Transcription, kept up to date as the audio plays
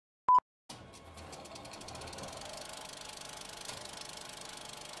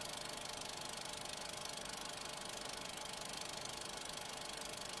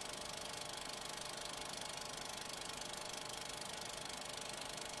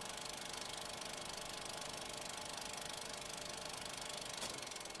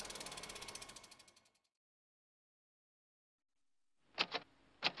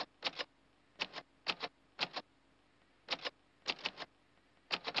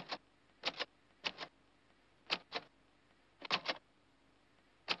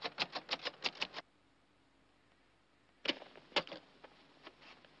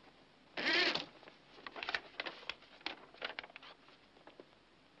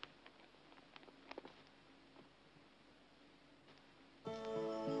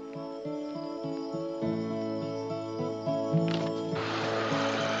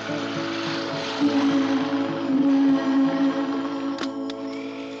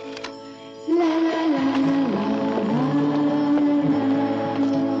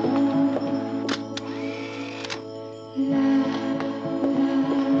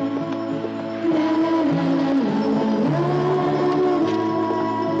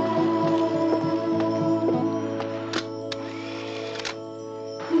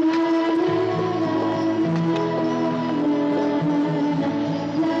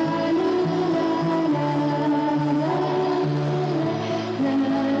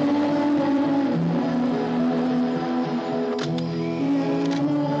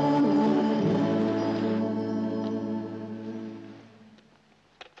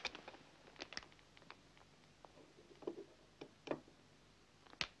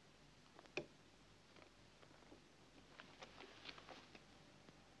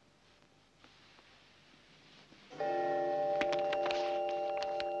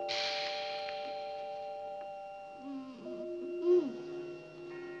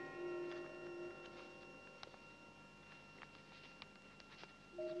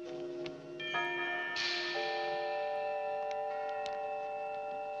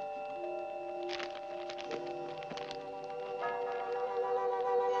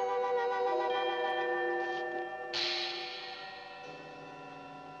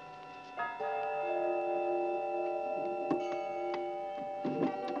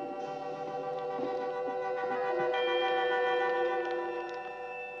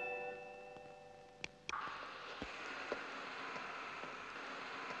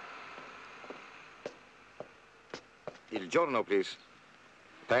Il giorno, please.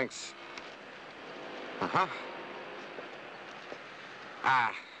 Thanks. Uh-huh.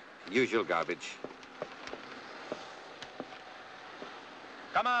 Ah, usual garbage.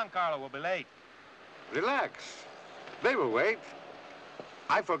 Come on, Carlo, we'll be late. Relax. They will wait.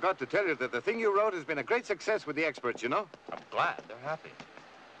 I forgot to tell you that the thing you wrote has been a great success with the experts, you know? I'm glad they're happy.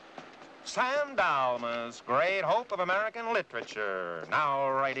 Sam Dalmas, great hope of American literature, now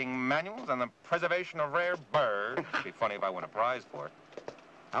writing manuals on the preservation of rare birds. It'd be funny if I won a prize for it.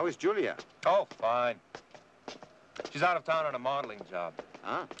 How is Julia? Oh, fine. She's out of town on a modeling job.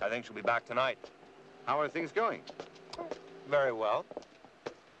 Huh? I think she'll be back tonight. How are things going? Very well.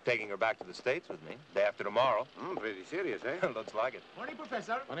 Taking her back to the States with me, day after tomorrow. Pretty serious, eh? Looks like it. Morning,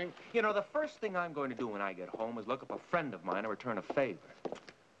 Professor. Morning. You know, the first thing I'm going to do when I get home is look up a friend of mine and return a favor.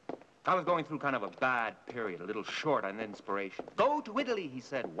 I was going through kind of a bad period, a little short on inspiration. Go to Italy, he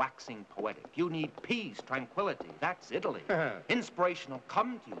said, waxing poetic. You need peace, tranquility. That's Italy. Inspiration will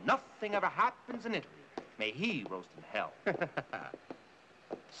come to you. Nothing ever happens in Italy. May he roast in hell.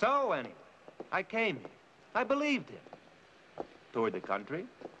 So, anyway, I came here. I believed him. Toured the country,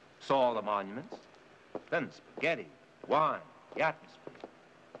 saw all the monuments, then spaghetti, wine, the atmosphere.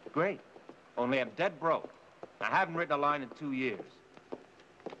 Great. Only I'm dead broke. I haven't written a line in 2 years.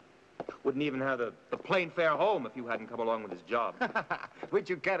 Wouldn't even have the plane fare home if you hadn't come along with this job. Which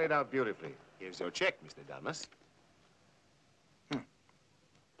you carried out beautifully. Here's your check, Mr. Dalmas.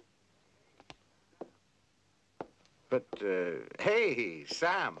 But, hey,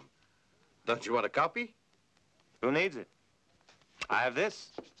 Sam, don't you want a copy? Who needs it? I have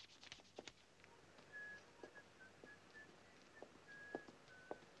this.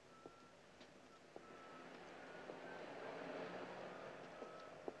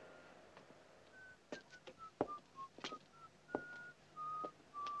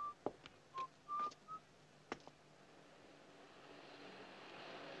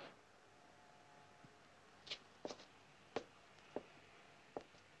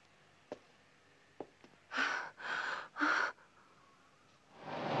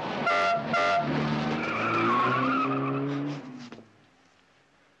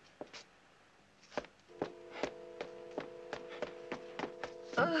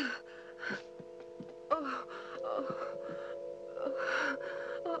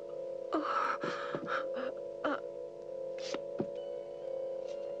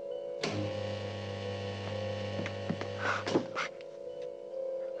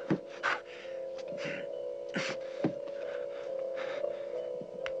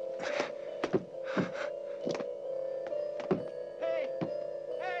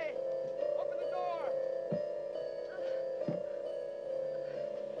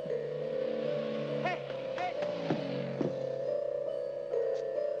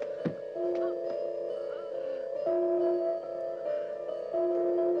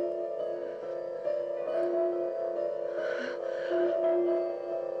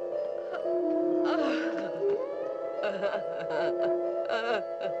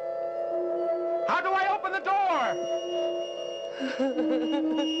 How do I open the door?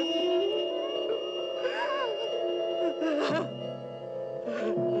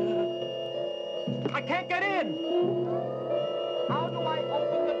 I can't get in. How do I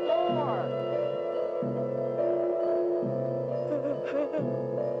open the door?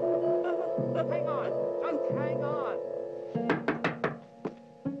 Hang on. Just hang on.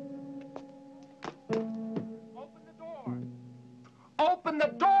 Open the door. Open the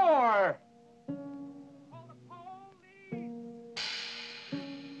door! Call the police!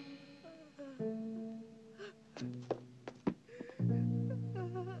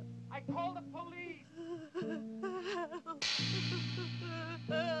 I call the police!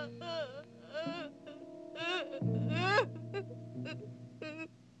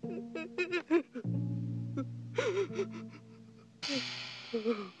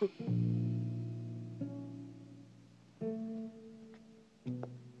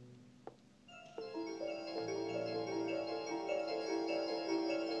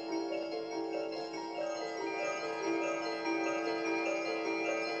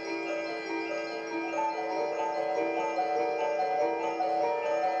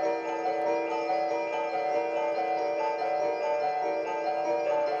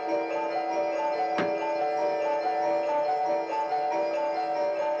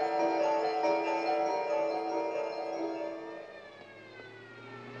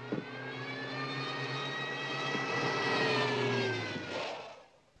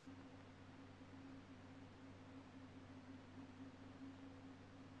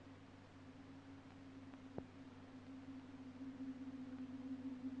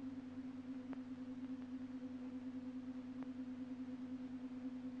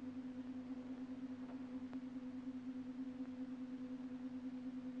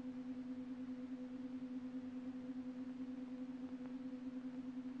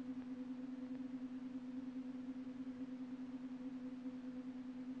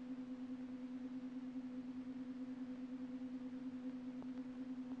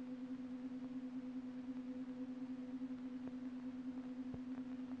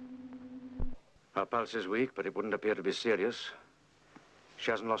 Her pulse is weak, but it wouldn't appear to be serious. She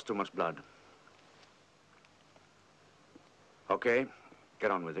hasn't lost too much blood. Okay,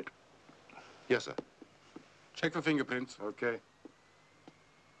 get on with it. Yes, sir. Check for fingerprints. Okay.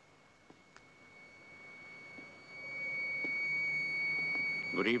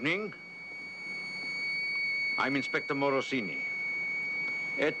 Good evening. I'm Inspector Morosini.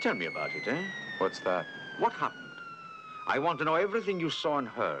 Tell me about it, eh? What's that? What happened? I want to know everything you saw and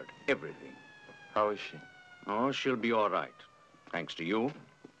heard. Everything. How is she? Oh, she'll be all right. Thanks to you.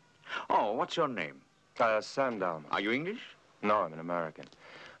 Oh, what's your name? Sam Dalmas. Are you English? No, I'm an American.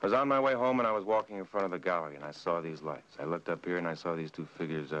 I was on my way home and I was walking in front of the gallery and I saw these lights. I looked up here and I saw these two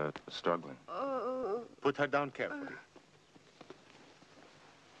figures struggling. Put her down carefully.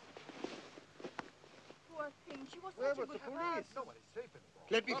 Poor thing. She was Where such a was good the police? person. Nobody's safe anymore.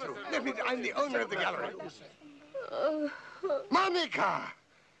 Let me through. Let me. I'm the owner of the gallery. Monica!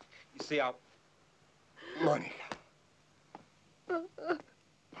 You see how... Monica.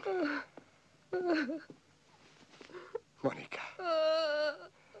 Monica.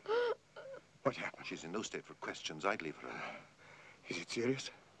 What happened? She's in no state for questions. I'd leave her alone. Is it serious?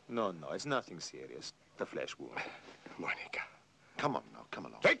 No, it's nothing serious. The flesh wound. Monica. Come on now, come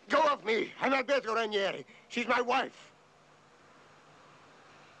along. Let go of me! I'm Alberto Ranieri. She's my wife.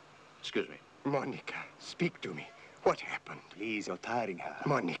 Excuse me. Monica, speak to me. What happened? Please, you're tiring her.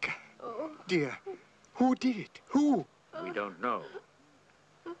 Monica. Dear, who did it? Who? We don't know.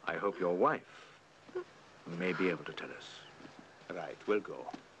 I hope your wife may be able to tell us. Right, we'll go.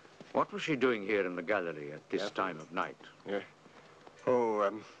 What was she doing here in the gallery at this time of night? Yeah.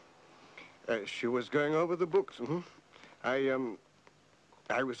 Oh, she was going over the books. I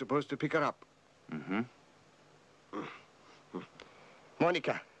was supposed to pick her up. Mm-hmm.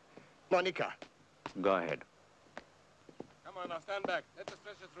 Monica. Monica. Go ahead. Come on, now stand back. Let us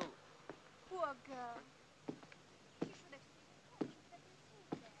stretch her through. Poor girl. She should have...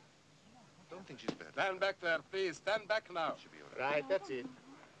 Don't think she's bad. Stand back there, please. Stand back now. She'll be all right. Right, that's it.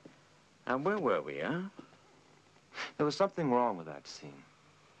 And where were we, huh? There was something wrong with that scene.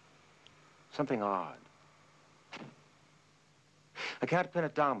 Something odd. I can't pin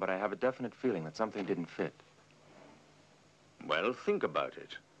it down, but I have a definite feeling that something didn't fit. Well, think about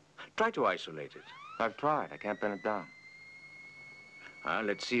it. Try to isolate it. I've tried. I can't pin it down.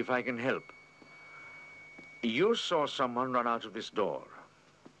 Let's see if I can help. You saw someone run out of this door.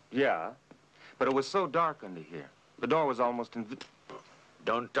 Yeah, but it was so dark under here. The door was almost invisible.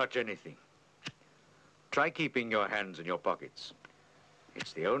 Don't touch anything. Try keeping your hands in your pockets.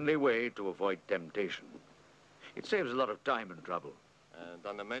 It's the only way to avoid temptation. It saves a lot of time and trouble. And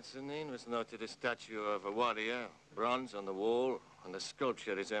on the mezzanine was noted a statue of a warrior, bronze on the wall, and a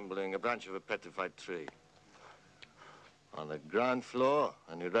sculpture resembling a branch of a petrified tree. On the ground floor,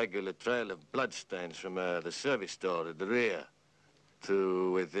 an irregular trail of bloodstains from the service door at the rear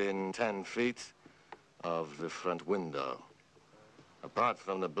to within 10 feet of the front window. Apart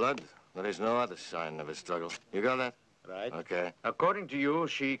from the blood, there is no other sign of a struggle. You got that? Right. Okay. According to you,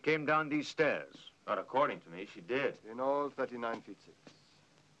 she came down these stairs. Not according to me, she did. In all, 39 feet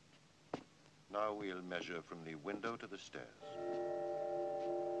 6. Now we'll measure from the window to the stairs.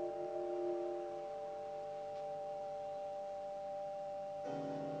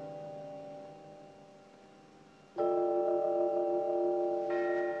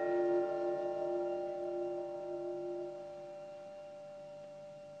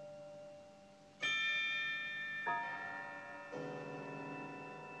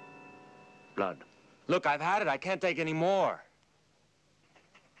 Blood. Look, I've had it. I can't take any more.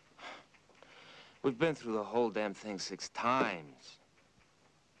 We've been through the whole damn thing 6 times.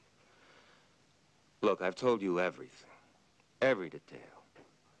 Look, I've told you everything. Every detail.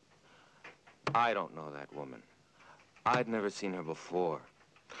 I don't know that woman. I'd never seen her before.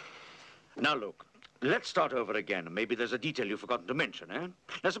 Now, look, let's start over again. Maybe there's a detail you've forgotten to mention, eh?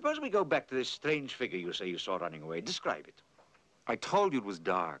 Now, suppose we go back to this strange figure you say you saw running away. Describe it. I told you it was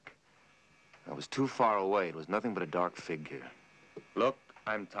dark. I was too far away. It was nothing but a dark figure. Look,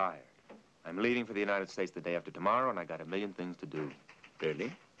 I'm tired. I'm leaving for the United States the day after tomorrow, and I got a million things to do.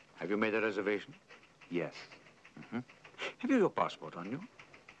 Really? Have you made a reservation? Yes. Mm-hmm. Have you your passport on you?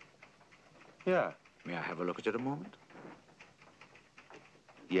 Yeah. May I have a look at it a moment?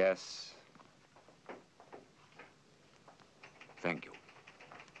 Yes. Thank you.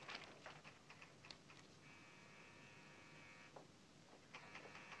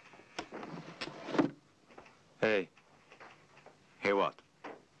 Hey, Hey, what?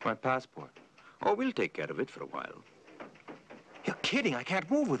 my passport. Oh, we'll take care of it for a while. You're kidding. I can't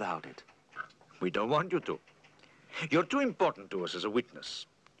move without it. We don't want you to. You're too important to us as a witness.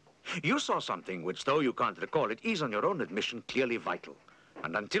 You saw something which, though you can't recall it, is, on your own admission, clearly vital.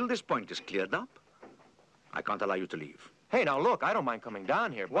 And until this point is cleared up, I can't allow you to leave. Hey, now look, I don't mind coming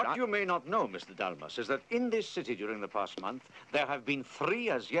down here, but What you may not know, Mr. Dalmas, is that in this city during the past month, there have been 3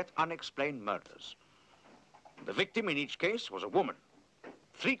 as yet unexplained murders. The victim in each case was a woman.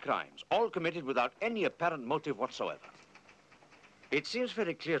 3 crimes, all committed without any apparent motive whatsoever. It seems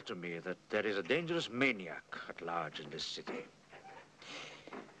very clear to me that there is a dangerous maniac at large in this city.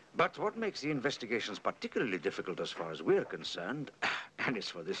 But what makes the investigations particularly difficult as far as we're concerned, and it's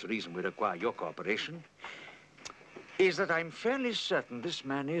for this reason we require your cooperation, is that I'm fairly certain this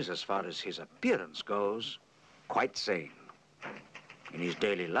man is, as far as his appearance goes, quite sane. In his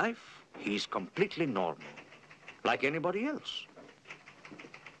daily life, he's completely normal, like anybody else.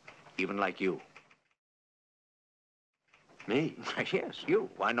 Even like you. me? Yes, you.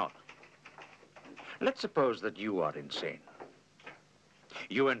 Why not? Let's suppose that you are insane.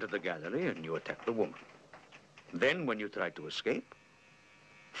 You enter the gallery and you attack the woman. Then, when you try to escape,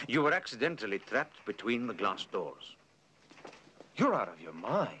 you were accidentally trapped between the glass doors. You're out of your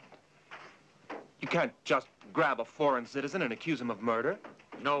mind. You can't just grab a foreign citizen and accuse him of murder.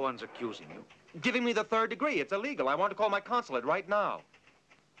 No one's accusing you. Giving me the 3rd degree. It's illegal. I want to call my consulate right now.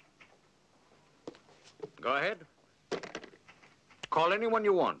 Go ahead. Call anyone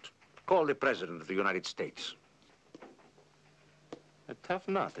you want. Call the President of the United States. A tough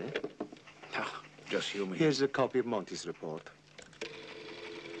nut, eh? Just human. Here's a copy of Monty's report.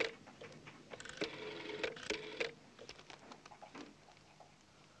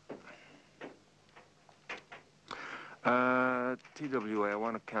 TWA, I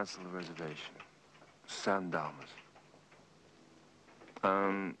want to cancel the reservation. San Dalmas.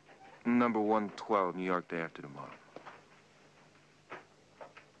 Number 112, New York, day after tomorrow.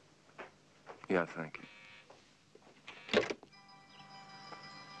 Yeah, thank you.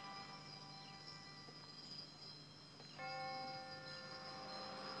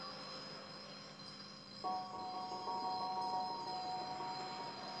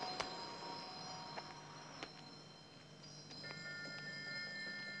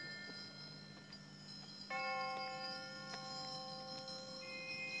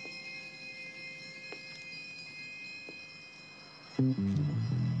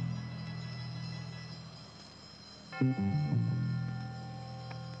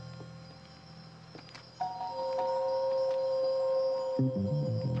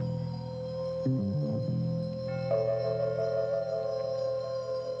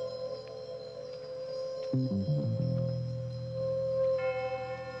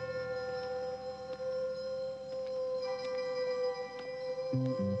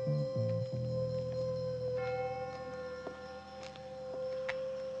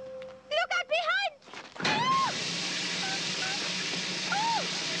 Look out behind!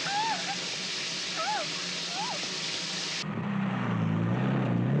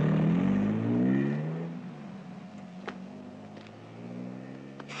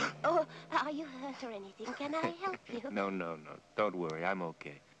 Oh, are you hurt or anything? Can I help you? No. Don't worry. I'm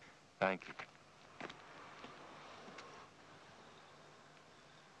okay. Thank you.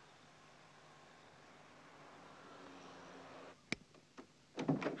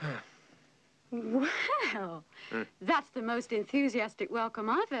 Well, that's the most enthusiastic welcome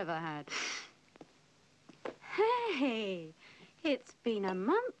I've ever had. Hey, it's been a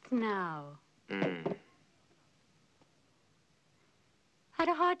month now. Had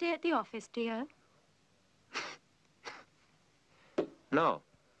a hard day at the office, dear? No.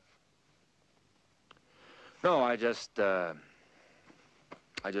 No, I just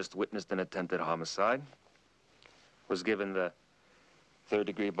witnessed an attempted homicide. Was given the 3rd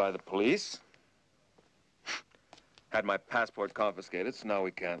degree by the police. Had my passport confiscated, so now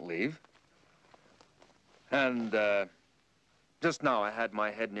we can't leave. And, just now I had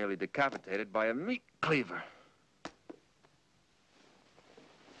my head nearly decapitated by a meat cleaver.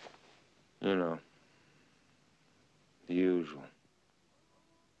 You know, the usual.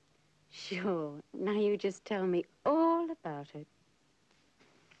 Sure. Now you just tell me all about it.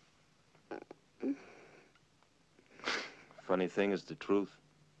 Funny thing is the truth.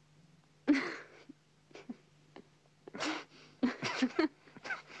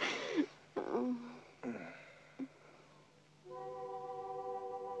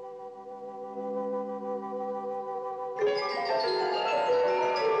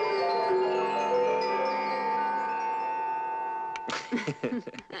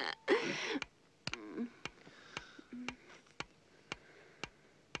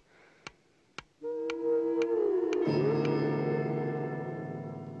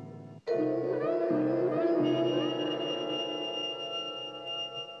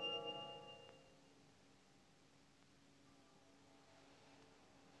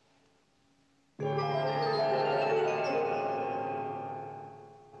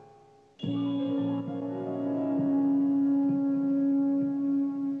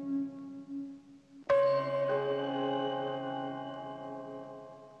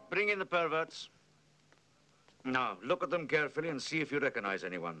 Bring in the perverts. Now, look at them carefully and see if you recognize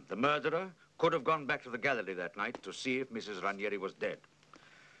anyone. The murderer could have gone back to the gallery that night to see if Mrs. Ranieri was dead.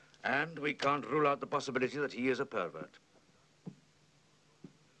 And we can't rule out the possibility that he is a pervert.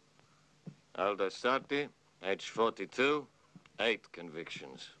 Aldo Sarti, age 42, 8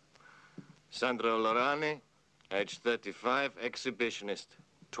 convictions. Sandro Lorani, age 35, exhibitionist,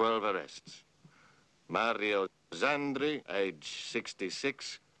 12 arrests. Mario Zandri, age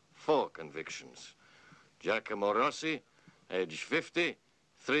 66, 4 convictions. Giacomo Rossi, age 50,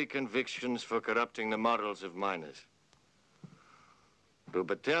 3 convictions for corrupting the morals of minors.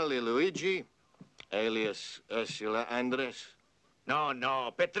 Rubatelli Luigi, alias Ursula Andres.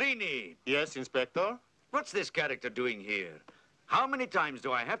 No, Petrini! Yes, Inspector? What's this character doing here? How many times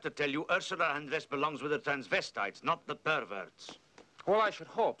do I have to tell you Ursula Andres belongs with the transvestites, not the perverts? Well, I should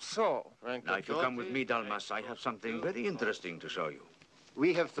hope so. Now, if you come with me, Dalmas, I have something very interesting to show you.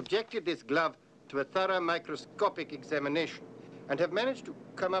 We have subjected this glove to a thorough microscopic examination and have managed to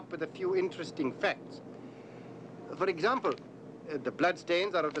come up with a few interesting facts. For example, the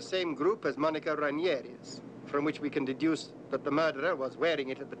bloodstains are of the same group as Monica Ranieri's, from which we can deduce that the murderer was wearing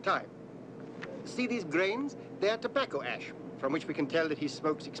it at the time. See these grains? They are tobacco ash, from which we can tell that he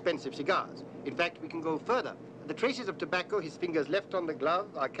smokes expensive cigars. In fact, we can go further. The traces of tobacco his fingers left on the glove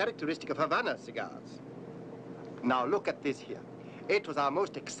are characteristic of Havana cigars. Now look at this here. It was our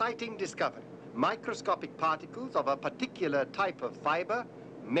most exciting discovery. Microscopic particles of a particular type of fiber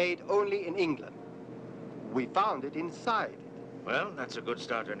made only in England. We found it inside. Well, that's a good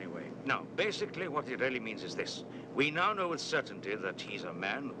start anyway. Now, basically what it really means is this. We now know with certainty that he's a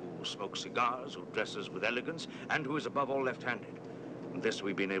man who smokes cigars, who dresses with elegance, and who is above all left-handed. And this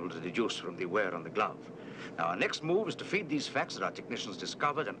we've been able to deduce from the wear on the glove. Now, our next move is to feed these facts that our technicians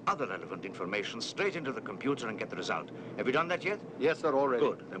discovered and other relevant information straight into the computer and get the result. Have you done that yet? Yes, sir, already.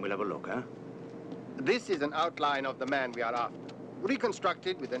 Good. Then we'll have a look, huh? This is an outline of the man we are after,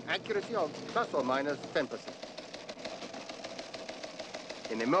 reconstructed with an accuracy of plus or minus 10%.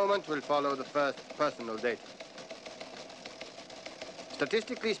 In a moment, we'll follow the first personal data.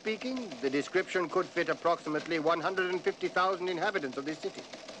 Statistically speaking, the description could fit approximately 150,000 inhabitants of this city.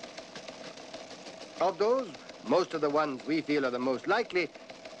 Of those, most of the ones we feel are the most likely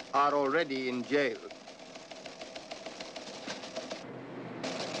are already in jail.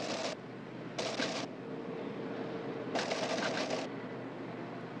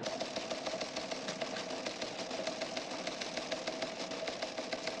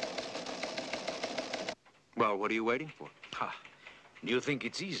 Well, what are you waiting for? Do you think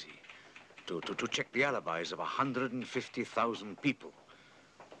it's easy to check the alibis of 150,000 people?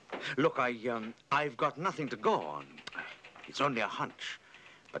 Look, I've got nothing to go on. It's only a hunch.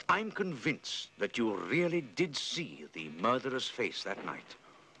 But I'm convinced that you really did see the murderer's face that night.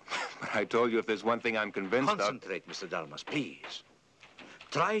 I told you if there's one thing I'm convinced of... Concentrate, Mr. Dalmas, please.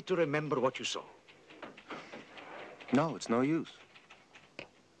 Try to remember what you saw. No, it's no use.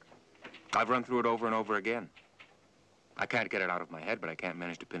 I've run through it over and over again. I can't get it out of my head, but I can't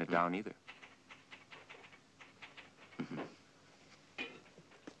manage to pin it down either.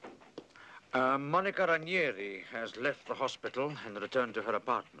 Monica Ranieri has left the hospital and returned to her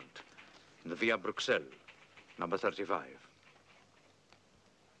apartment in the Via Bruxelles, number 35.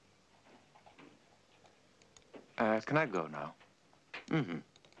 Can I go now? Mm-hmm.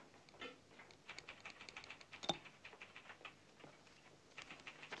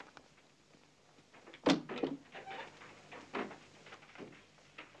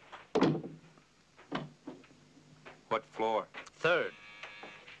 What floor? 3rd.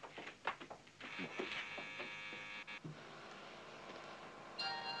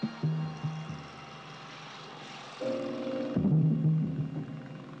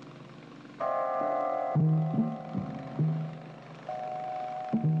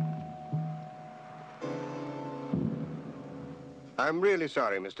 I'm really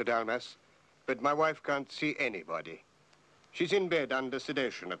sorry, Mr. Dalmas, but my wife can't see anybody. She's in bed under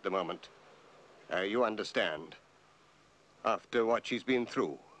sedation at the moment. You understand. After what she's been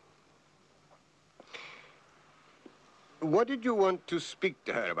through. What did you want to speak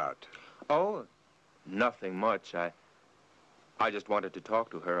to her about? Oh, nothing much. I just wanted to talk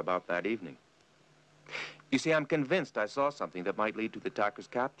to her about that evening. You see, I'm convinced I saw something that might lead to the attacker's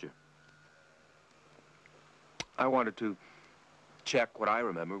capture. I wanted to check what I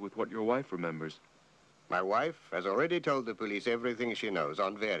remember with what your wife remembers. My wife has already told the police everything she knows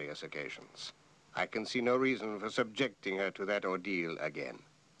on various occasions. I can see no reason for subjecting her to that ordeal again.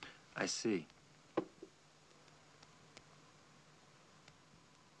 I see.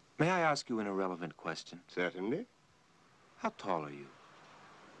 May I ask you an irrelevant question? Certainly. How tall are you?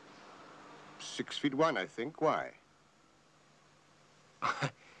 6'1", I think. Why? Oh,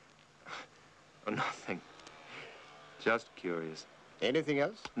 nothing. Just curious. Anything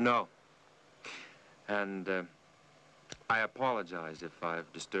else? No. And, I apologize if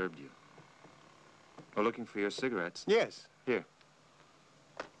I've disturbed you. We're looking for your cigarettes. Yes. Here.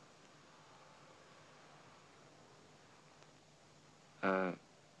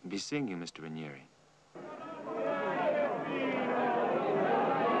 Be seeing you, Mr. Ranieri.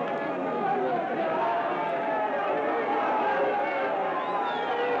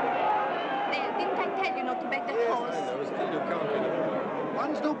 There, didn't I tell you not to beg the horse? I know. Still, you can't be.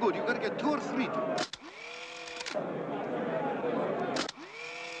 One's no good. You've got to get 2 or 3 to.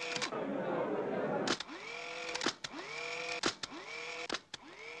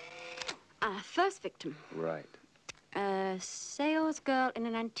 Our first victim. Right. A sales girl in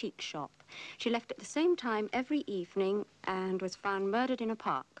an antique shop. She left at the same time every evening and was found murdered in a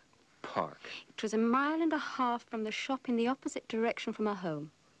park. Park. It was 1.5 miles from the shop in the opposite direction from her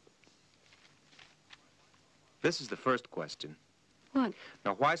home. This is the first question. What?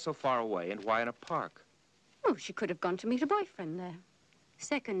 Now, why so far away and why in a park? Oh, she could have gone to meet a boyfriend there.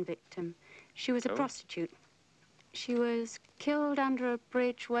 Second victim. She was a prostitute. She was killed under a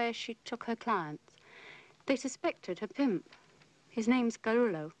bridge where she took her clients. They suspected her pimp. His name's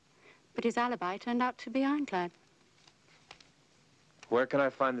Garullo, but his alibi turned out to be ironclad. Where can I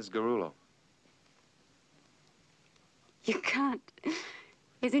find this Garullo? You can't.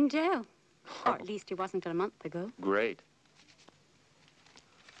 He's in jail. Or at least he wasn't a month ago. Great.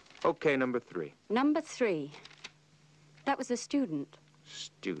 Okay, number 3. Number 3. That was a student.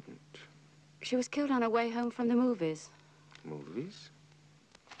 Student. She was killed on her way home from the movies. Movies?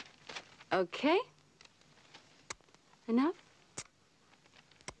 Okay. Enough?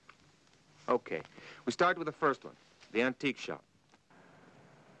 Okay. We start with the first one, the antique shop.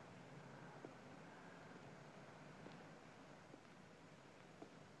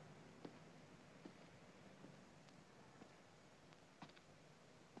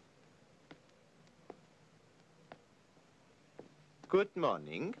 Good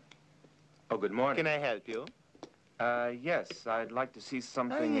morning. Oh, good morning. Can I help you? Yes, I'd like to see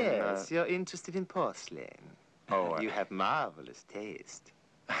something Yes, you're interested in porcelain. Oh, you have marvelous taste.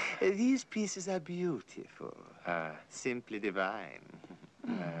 These pieces are beautiful. Simply divine.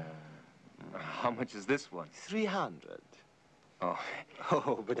 How much is this one? 300. Oh.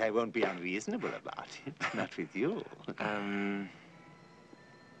 Oh, but I won't be unreasonable about it. Not with you.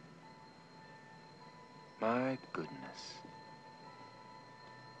 My goodness.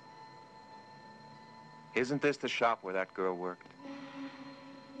 Isn't this the shop where that girl worked?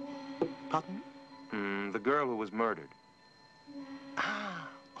 Pardon? The girl who was murdered. Ah,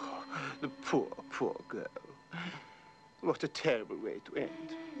 oh, the poor, poor girl. What a terrible way to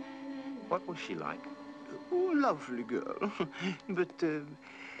end. What was she like? Oh, lovely girl. But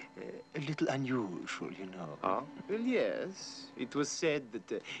a little unusual, you know. Oh? Well, yes. It was said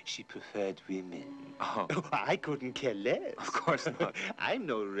that she preferred women. Oh. Oh, I couldn't care less. Of course not. I'm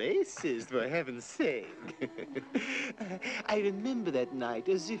no racist, for heaven's sake. I remember that night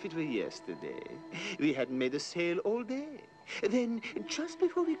as if it were yesterday. We hadn't made a sale all day. Then, just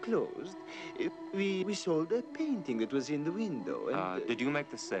before we closed, we sold a painting that was in the window. And, did you make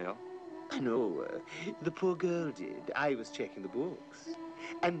the sale? No, the poor girl did. I was checking the books.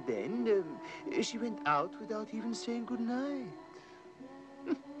 And then she went out without even saying goodnight.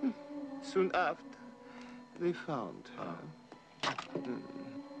 Soon after, they found her.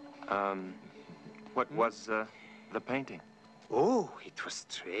 What was the painting? Oh, it was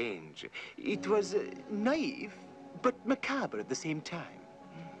strange. It was naive, but macabre at the same time.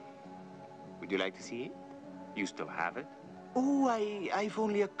 Would you like to see it? You still have it? Oh, I've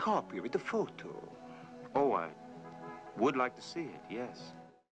only a copy of it, a photo. Oh, I would like to see it, yes.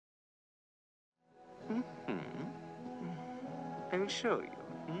 I will show you.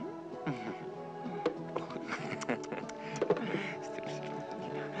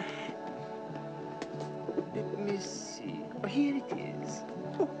 Let me see. Oh, here it is.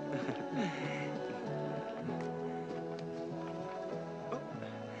 Oh.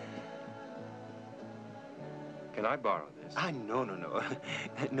 Can I borrow this? No.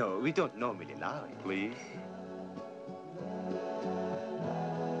 No, we don't normally allow it. Please?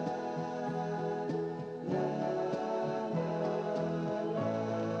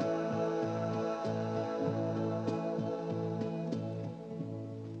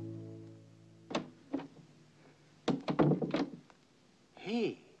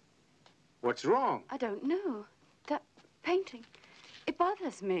 Hey, what's wrong? I don't know. That painting, it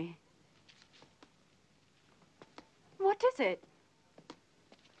bothers me. What is it?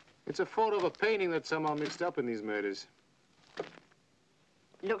 It's a photo of a painting that's somehow mixed up in these murders.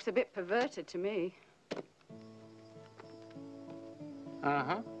 Looks a bit perverted to me.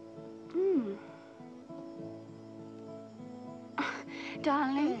 Uh-huh. Hmm.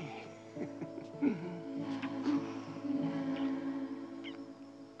 Darling.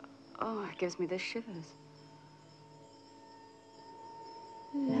 Oh, it gives me the shivers.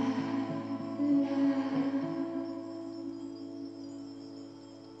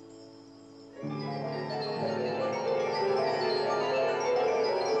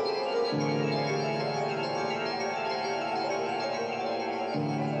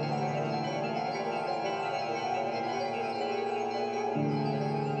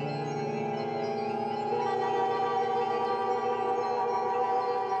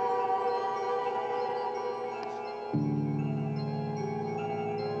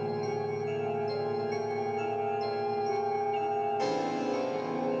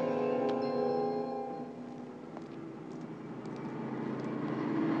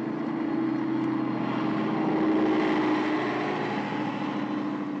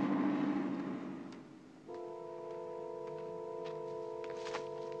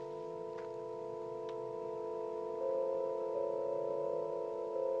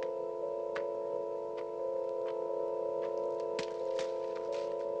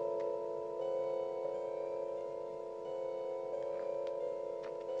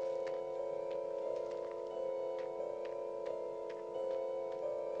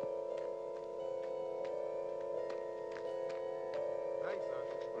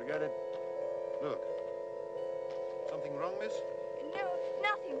 Forget it. Look. Something wrong, miss? No,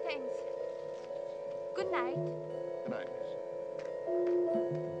 nothing, thanks. Good night. Good night, miss.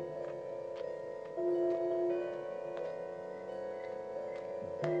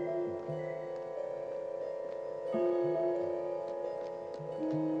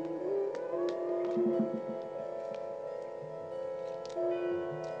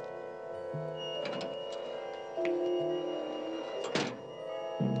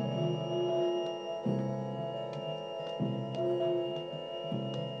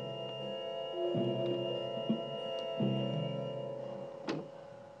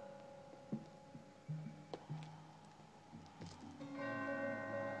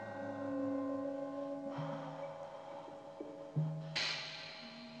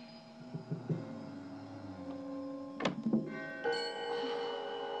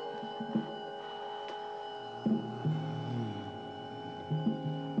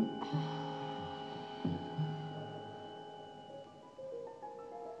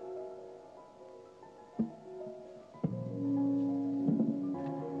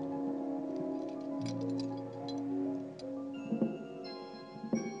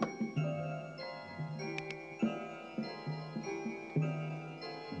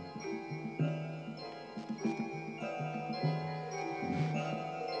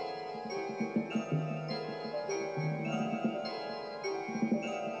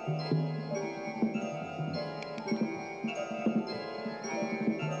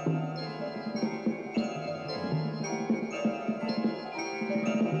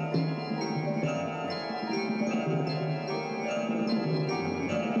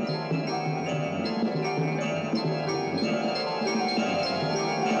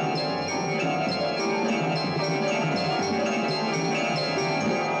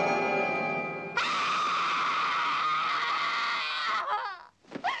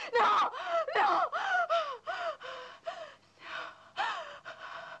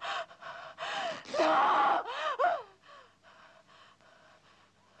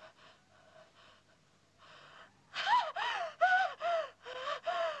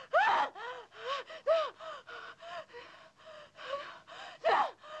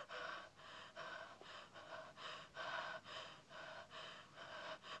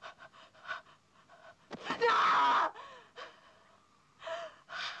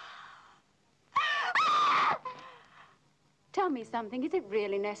 Tell me something. Is it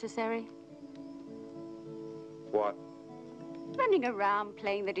really necessary? What? Running around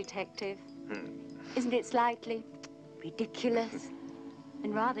playing the detective. Isn't it slightly ridiculous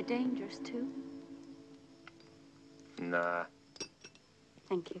and rather dangerous, too? Nah.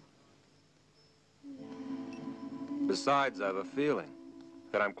 Thank you. Besides, I have a feeling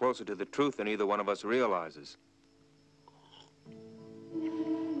that I'm closer to the truth than either one of us realizes.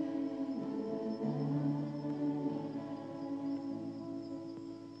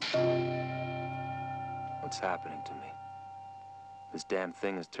 What's happening to me? This damn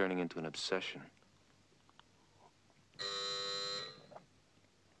thing is turning into an obsession.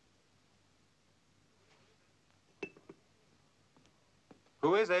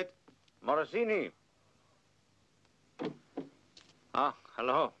 Who is it? Morosini. Ah,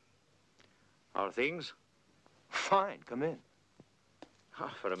 hello. How are things? Fine, come in.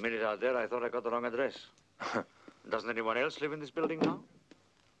 Ah, for a minute out there, I thought I got the wrong address. Doesn't anyone else live in this building now?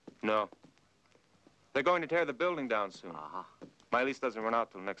 No. They're going to tear the building down soon. Uh-huh. My lease doesn't run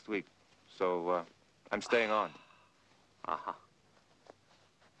out till next week, so I'm staying on. Uh-huh.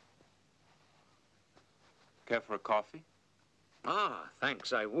 Care for a coffee? Ah,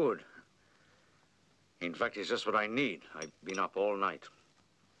 thanks, I would. In fact, it's just what I need. I've been up all night.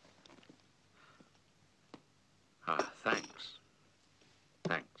 Ah, thanks.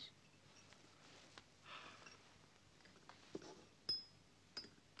 Thanks.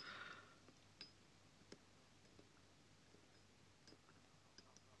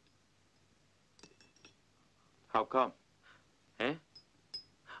 How come? Eh?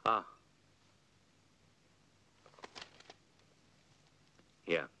 Ah.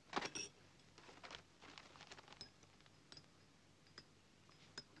 Yeah.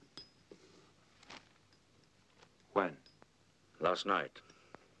 When? Last night.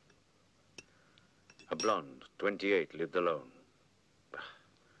 A blonde, 28, lived alone.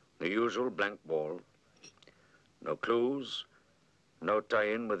 The usual blank wall. No clues, no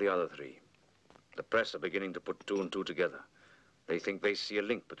tie-in with the other three. The press are beginning to put two and two together. They think they see a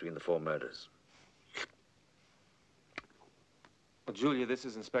link between the 4 murders. Well, Julia, this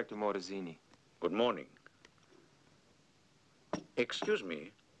is Inspector Morosini. Good morning. Excuse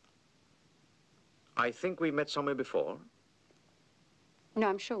me. I think we met somewhere before. No,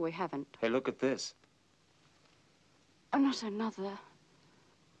 I'm sure we haven't. Hey, look at this. Oh, not another.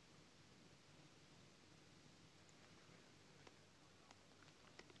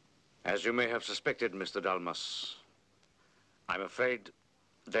 As you may have suspected, Mr. Dalmas, I'm afraid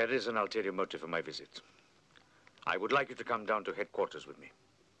there is an ulterior motive for my visit. I would like you to come down to headquarters with me.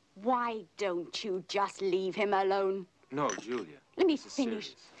 Why don't you just leave him alone? No, Julia. Let me this is finish.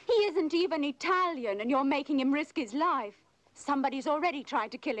 serious. He isn't even Italian, and you're making him risk his life. Somebody's already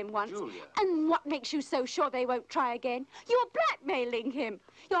tried to kill him once. Julia. And what makes you so sure they won't try again? You're blackmailing him.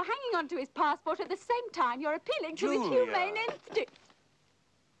 You're hanging on to his passport at the same time you're appealing to his Julia. humane instinct.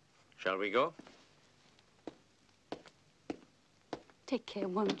 Shall we go? Take care,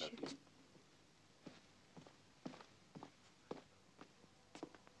 won't you?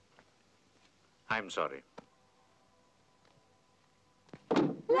 I'm sorry.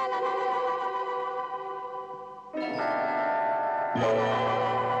 La la la.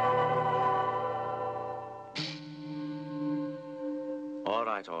 All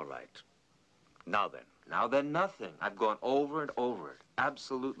right, all right. Now then. Now then, nothing. I've gone over and over it.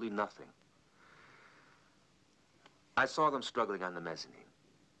 Absolutely nothing. I saw them struggling on the mezzanine.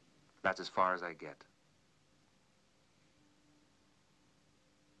 That's as far as I get.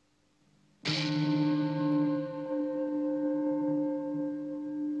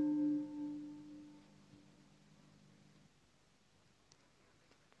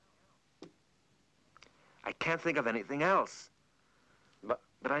 I can't think of anything else.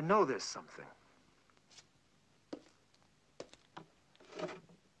 But I know there's something.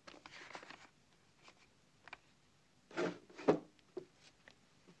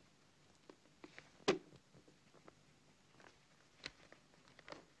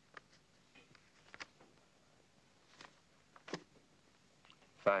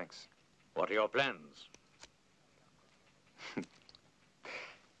 Thanks. What are your plans?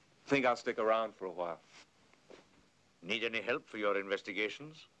 Think I'll stick around for a while. Need any help for your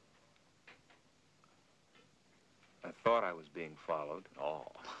investigations? I thought I was being followed. Oh,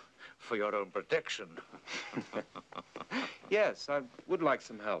 for your own protection. Yes, I would like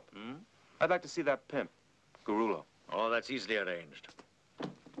some help. Hmm? I'd like to see that pimp, Garullo. Oh, that's easily arranged.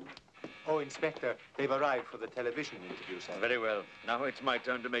 Oh, Inspector, they've arrived for the television interview, sir. Very well. Now it's my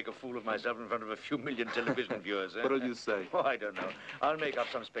turn to make a fool of myself in front of a few million television viewers. Eh? What'll you say? Oh, I don't know. I'll make up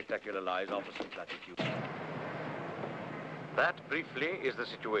some spectacular lies, offer some platitudes. That, briefly, is the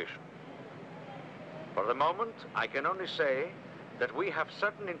situation. For the moment, I can only say that we have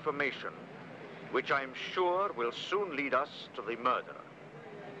certain information which I'm sure will soon lead us to the murderer.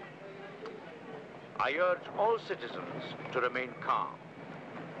 I urge all citizens to remain calm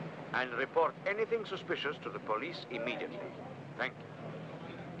and report anything suspicious to the police immediately. Thank you.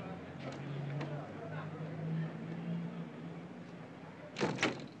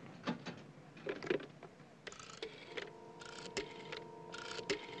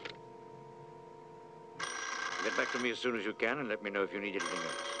 Get back to me as soon as you can and let me know if you need anything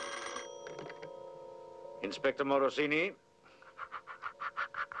else. Inspector Morosini?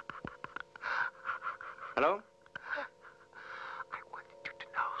 Hello? I wanted to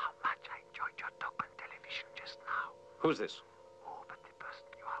Who's this? Oh, but the person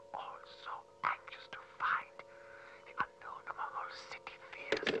you are all so anxious to find. The unknown of a whole city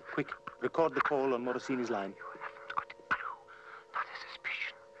fears. Quick, record the call on Morosini's line. You haven't got a clue, not a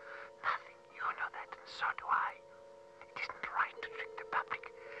suspicion. Nothing. You know that, and so do I. It isn't right to trick the public.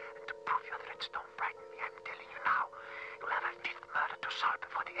 And to prove your threats don't frighten me, I'm telling you now. You'll have a 5th murder to solve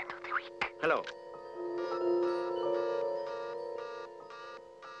before the end of the week. Hello.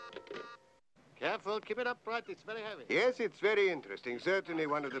 Careful, keep it upright. It's very heavy. Yes, it's very interesting. Certainly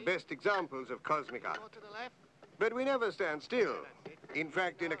one of the best examples of cosmic art. More to the left. But we never stand still. In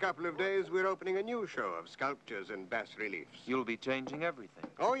fact, in a couple of days, we're opening a new show of sculptures and bas-reliefs. You'll be changing everything.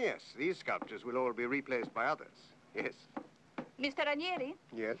 Oh, yes. These sculptures will all be replaced by others. Yes. Mr. Ranieri,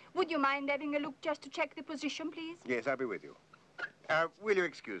 Yes? would you mind having a look just to check the position, please? Yes, I'll be with you. Will you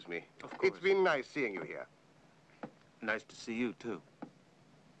excuse me? Of course. It's been nice seeing you here. Nice to see you, too.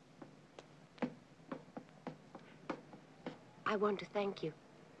 I want to thank you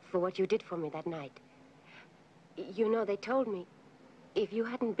for what you did for me that night. You know, they told me if you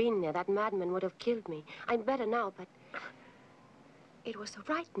hadn't been there, that madman would have killed me. I'm better now, but it was so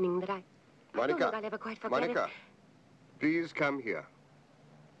frightening that I don't think I'll ever quite forget Monica, it. please come here.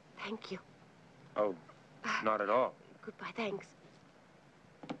 Thank you. Oh, not at all. Goodbye, thanks.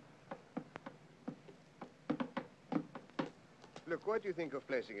 Look, what do you think of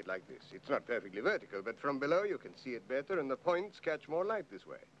placing it like this? It's not perfectly vertical, but from below you can see it better, and the points catch more light this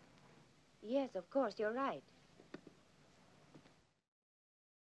way. Yes, of course, you're right.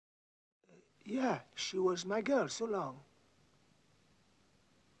 Yeah, she was my girl so long.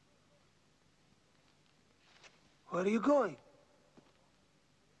 Where are you going?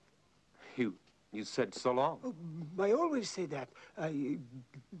 You said so long. Oh, I always say that. If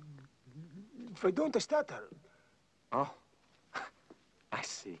I don't, I stutter. Oh, I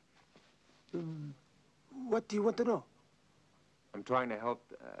see. What do you want to know? I'm trying to help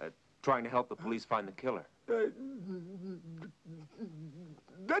the police find the killer.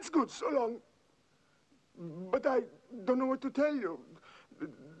 That's good, so long. But I don't know what to tell you.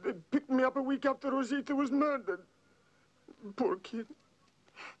 They picked me up a week after Rosita was murdered. Poor kid.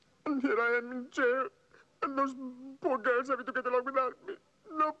 And here I am in jail. And those poor girls having to get along without me.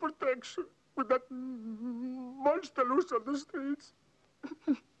 No protection. With that monster loose on the streets.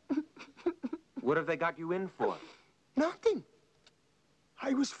 What have they got you in for? Nothing.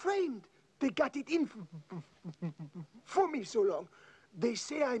 I was framed. They got it in for me so long. They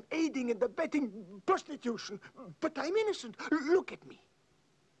say I'm aiding and abetting prostitution, but I'm innocent. Look at me.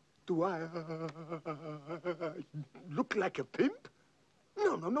 Do I look like a pimp?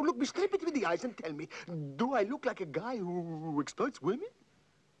 No. Look me straight between the eyes and tell me, do I look like a guy who exploits women?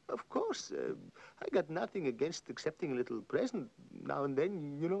 Of course. I got nothing against accepting a little present now and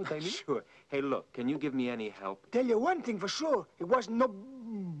then, you know what I mean? Sure. Hey, look, can you give me any help? Tell you one thing for sure. It wasn't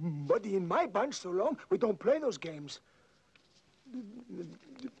nobody in my bunch so long. We don't play those games.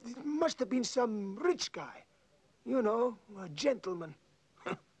 It must have been some rich guy. You know, a gentleman.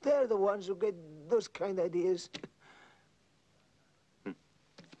 They're the ones who get those kind of ideas.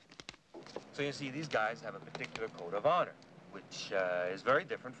 So you see, these guys have a particular code of honor, which is very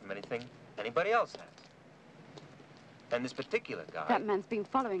different from anything anybody else has. And this particular guy... That man's been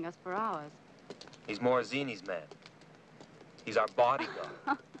following us for hours. He's Morosini's man. He's our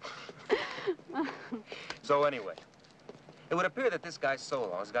bodyguard. So anyway, it would appear that this guy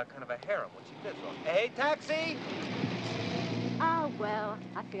Solon has got kind of a harem, which he fits on. Hey, taxi! Oh, well,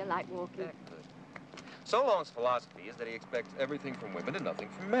 I feel like walking. That good. Solon's philosophy is that he expects everything from women and nothing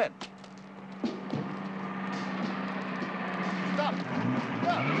from men. Stop!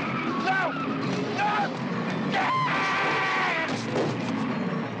 No! No! No!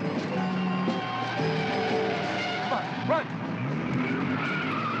 Come on, run!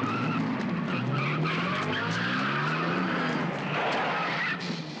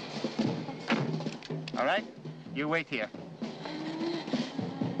 All right, you wait here.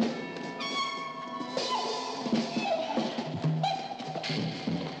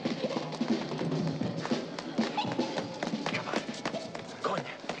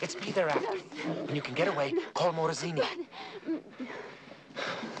 They're after. When you can get away, call Morosini.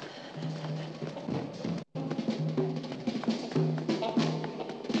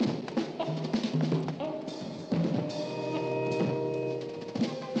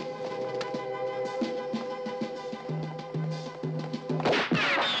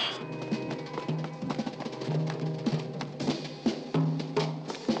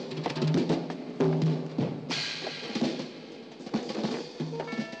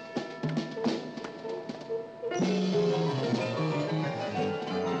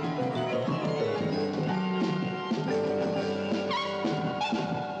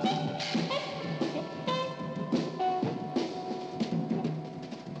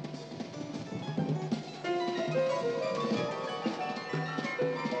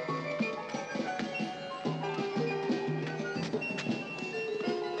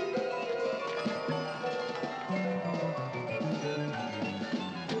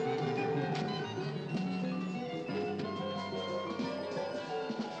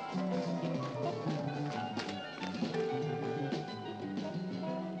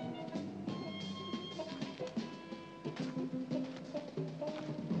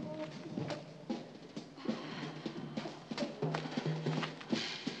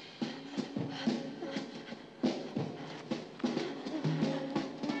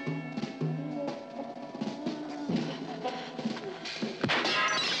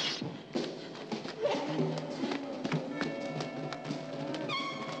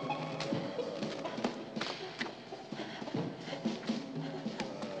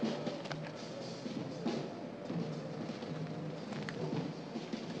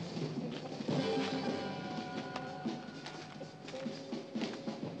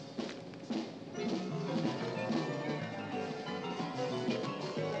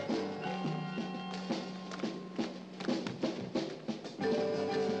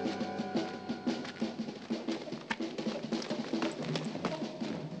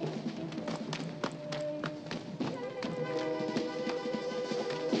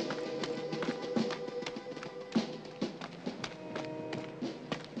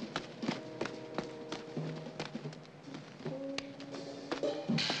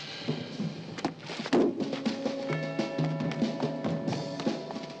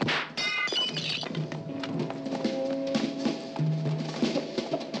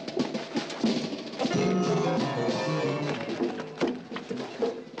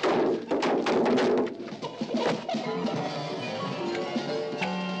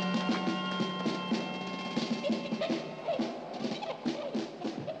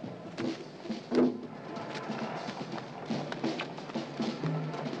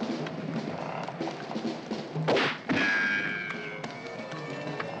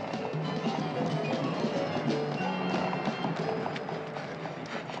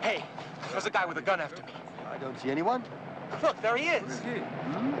 There's a guy with a gun after me. I don't see anyone. Look, there he is. Where is he?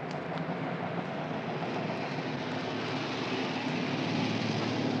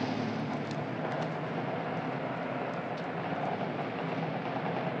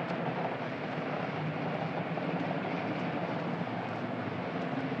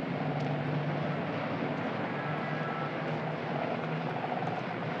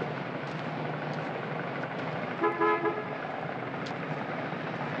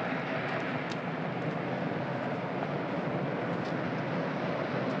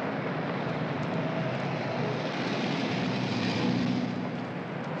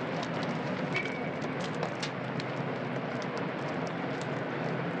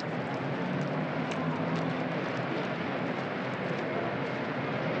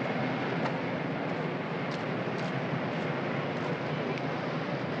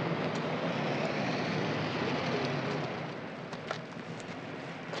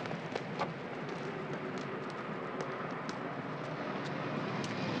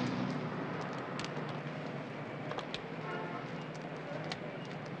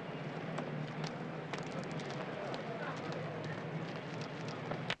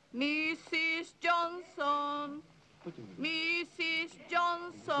 Mrs. Johnson, Mrs.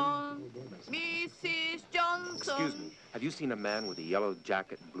 Johnson, Mrs. Johnson. Excuse me. Have you seen a man with a yellow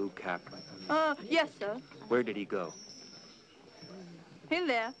jacket and blue cap? Yes, sir. Where did he go? In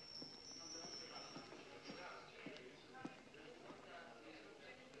there.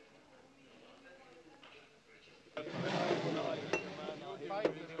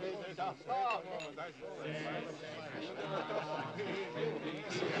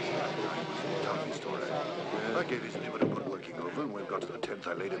 I gave his liver a good working over, and when we got to the 10th,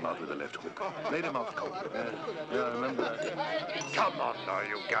 I laid him out with a left hook. Laid him out cold. Yeah, I remember that. Come on now,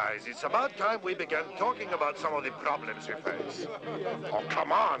 you guys. It's about time we began talking about some of the problems we face. Oh,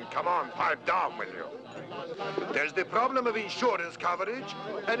 come on, pipe down, will you? There's the problem of insurance coverage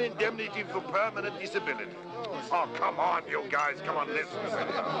and indemnity for permanent disability. Oh, come on, you guys. Come on, listen.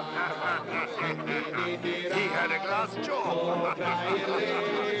 He had a glass jaw.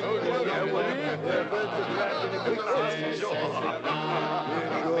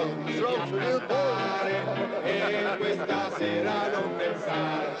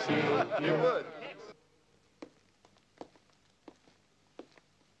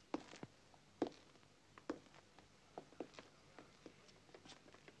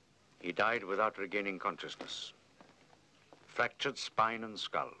 He died without regaining consciousness. Fractured spine and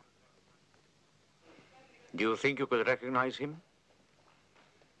skull. Do you think you could recognize him?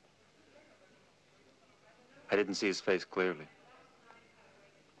 I didn't see his face clearly.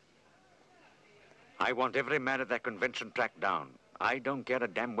 I want every man at that convention tracked down. I don't care a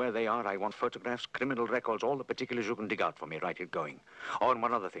damn where they are. I want photographs, criminal records, all the particulars you can dig out for me. Right, it going. Oh, and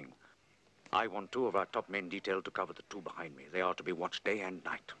one other thing. I want 2 of our top men detailed to cover the 2 behind me. They are to be watched day and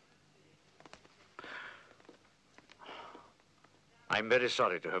night. I'm very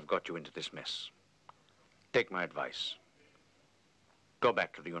sorry to have got you into this mess. Take my advice. Go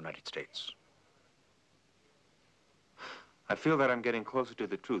back to the United States. I feel that I'm getting closer to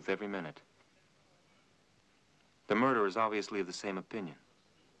the truth every minute. The murderer is obviously of the same opinion.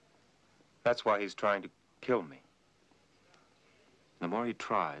 That's why he's trying to kill me. The more he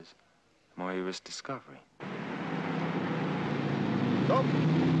tries, the more he risks discovery. Stop.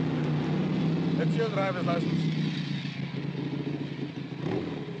 It's your driver's license.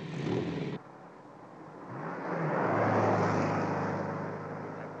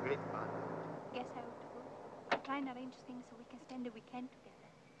 Great fun. Guess I have to go. I'll try and arrange things so we can spend a weekend together.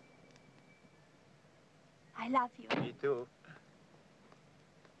 I love you. Me too.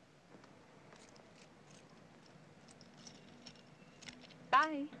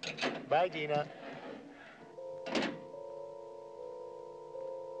 Bye. Bye, Gina.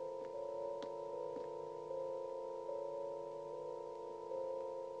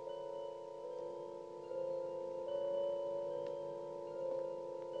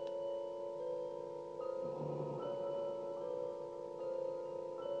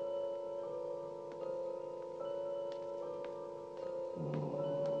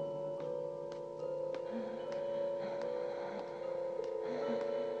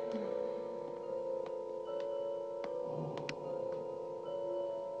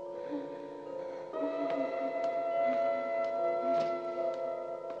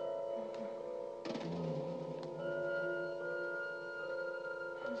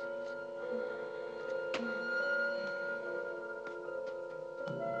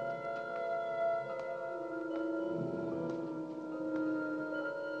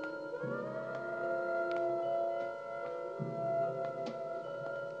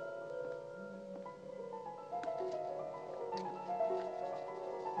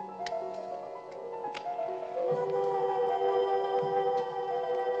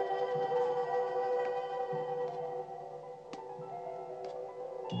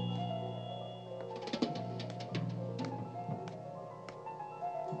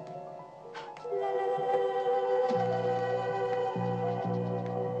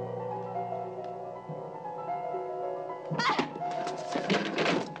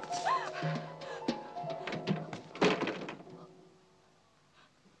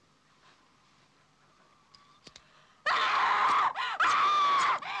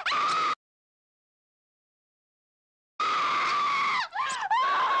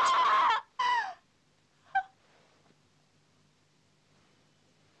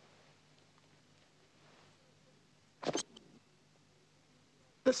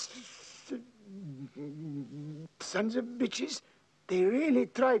 Sons of bitches. They really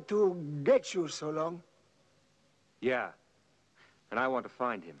tried to get you so long. Yeah. And I want to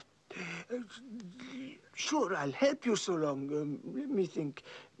find him. Sure, I'll help you so long. Let me think.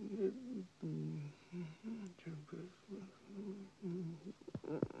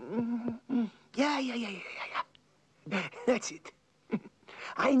 Yeah. That's it.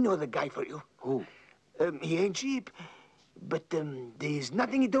 I know the guy for you. Who? He ain't cheap, but there's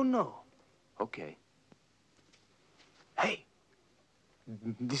nothing he don't know. Okay. Hey,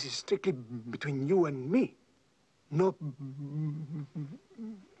 this is strictly between you and me. No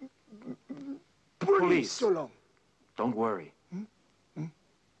police so long. Don't worry.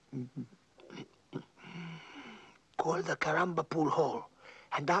 Call the Caramba Pool Hall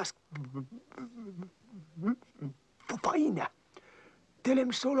and ask for Faina. Tell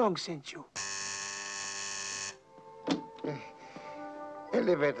him so long sent you.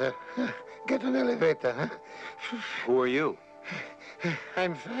 Elevator. Get an elevator, huh? Who are you?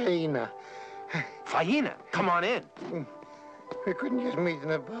 I'm Faina. Faina, come on in. We couldn't just meet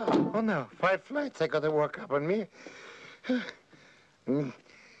in a bar. Oh, no. 5 flights I got to work up on me.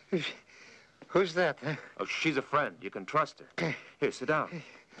 Who's that? Huh? Oh, she's a friend. You can trust her. Here, sit down.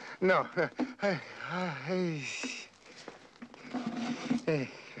 No.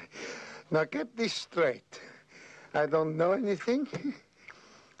 Now, get this straight. I don't know anything.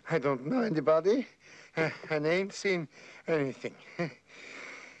 I don't know anybody. And ain't seen anything.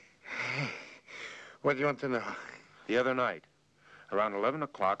 What do you want to know? The other night, around 11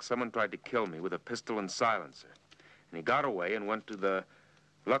 o'clock, someone tried to kill me with a pistol and silencer. And he got away and went to the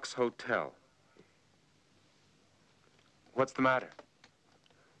Lux Hotel. What's the matter?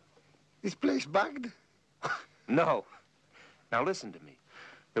 This place bugged? No. Now listen to me.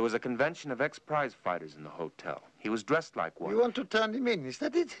 There was a convention of ex-prize fighters in the hotel. He was dressed like one. You want to turn him in, is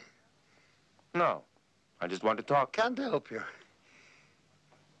that it? No. I just want to talk. Can't help you.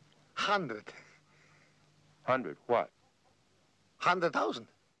 100. 100 what? 100,000.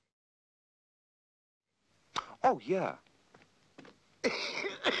 Oh, yeah.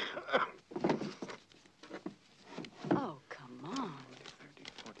 Oh, come on. 30,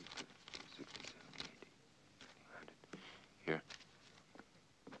 40, 50, 60, 70, 80, 100. Here.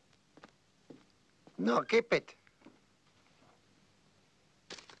 No, keep it.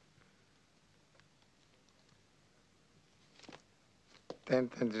 $10,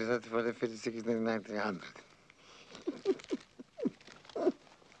 $20, $30, $40, $50, $60, $90,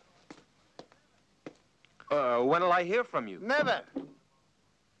 $100. When'll I hear from you? Never.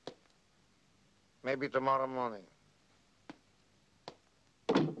 Maybe tomorrow morning.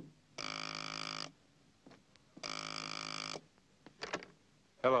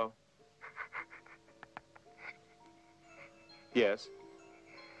 Hello. Yes.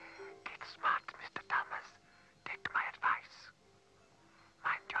 Get smart, Mr. Dalmas. Take my advice.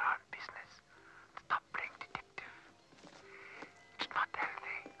 Mind your own business. Stop playing detective. It's not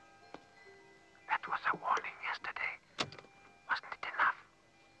healthy. That was a warning yesterday. Wasn't it enough?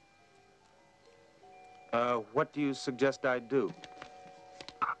 What do you suggest I do?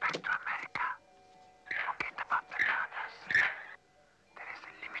 Go back to America. Forget about the murders. There is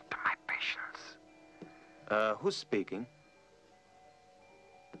a limit to my patience. Who's speaking?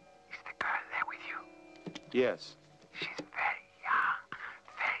 Is the girl there with you? Yes. She's very young,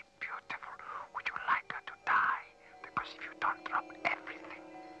 very beautiful. Would you like her to die? Because if you don't drop everything,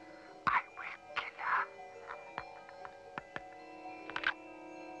 I will kill her.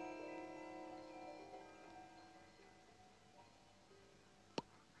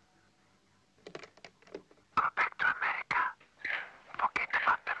 Go back to America. Forget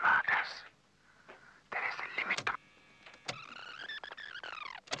about the murders. There is a limit to...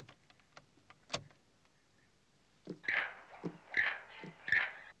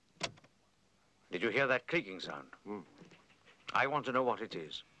 Did you hear that creaking sound? I want to know what it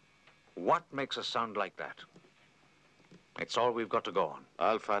is. What makes a sound like that? It's all we've got to go on.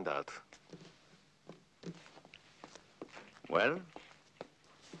 I'll find out. Well?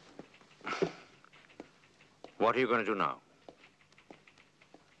 What are you going to do now?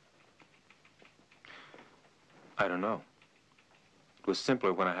 I don't know. It was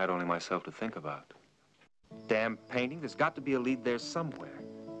simpler when I had only myself to think about. Damn painting, there's got to be a lead there somewhere.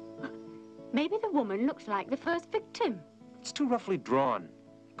 Maybe the woman looks like the first victim. It's too roughly drawn.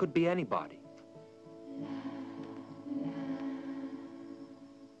 It could be anybody.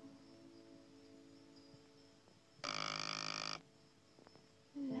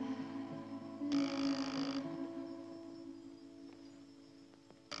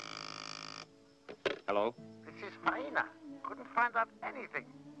 This is Faina. Couldn't find out anything.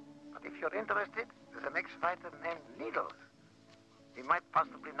 But if you're interested, there's an ex-fighter named Needles. He might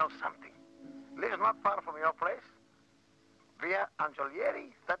possibly know something. Lives not far from your place. Via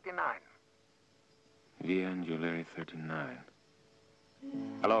Angelieri 39. Via Angelieri 39.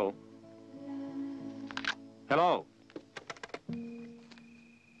 Hello? Hello?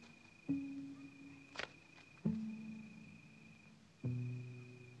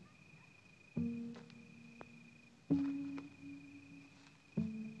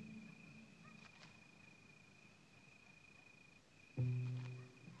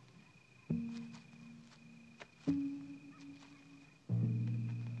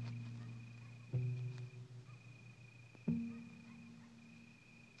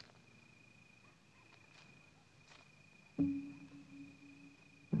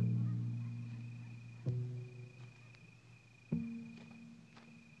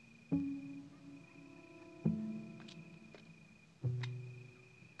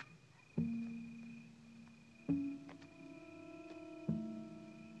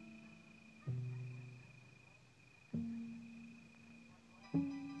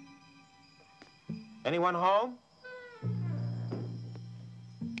 Anyone home?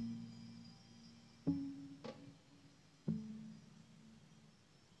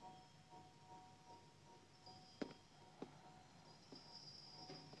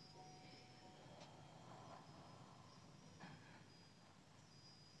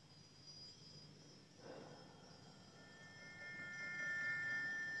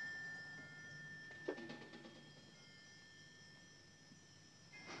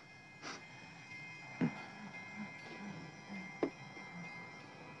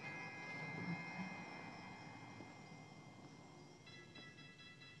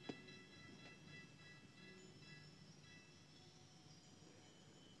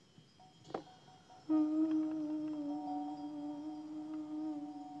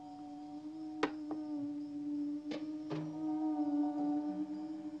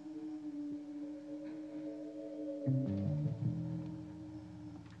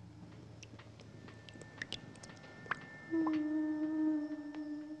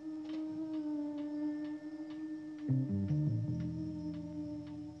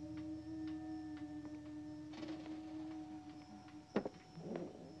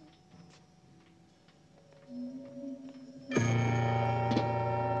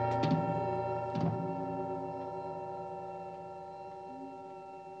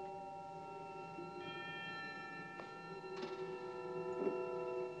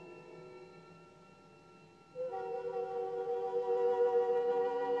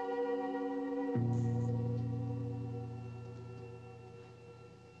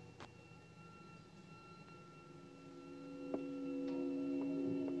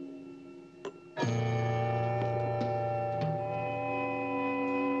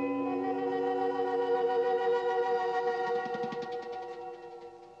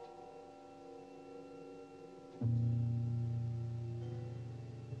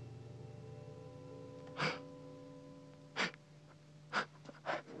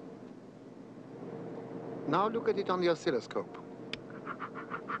 Now look at it on the oscilloscope.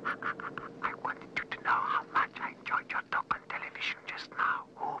 I wanted you to know how much I enjoyed your talk on television just now.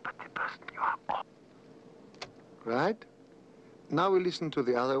 Who but the person you are all. Right? Now we listen to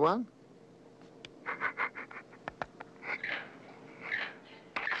the other one.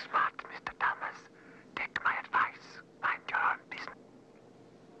 Get smart, Mr. Dalmas. Take my advice. Mind your own business.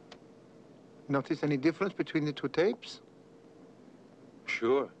 Notice any difference between the two tapes?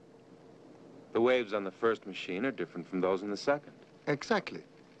 Sure. The waves on the first machine are different from those in the second. Exactly.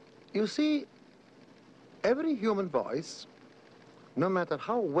 You see, every human voice, no matter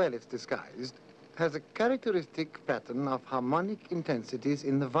how well it's disguised, has a characteristic pattern of harmonic intensities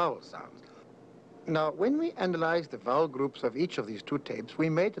in the vowel sounds. Now, when we analyzed the vowel groups of each of these two tapes, we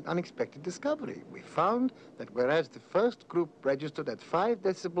made an unexpected discovery. We found that whereas the first group registered at 5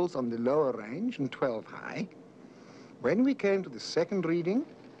 decibels on the lower range and 12 high, when we came to the second reading,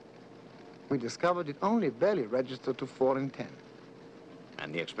 we discovered it only barely registered to 4 and 10.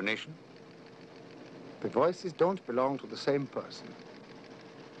 And the explanation? The voices don't belong to the same person.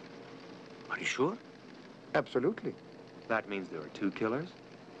 Are you sure? Absolutely. That means there are two killers?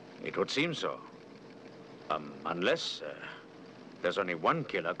 It would seem so. Unless there's only one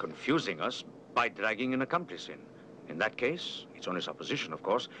killer confusing us by dragging an accomplice in. In that case, it's only supposition, of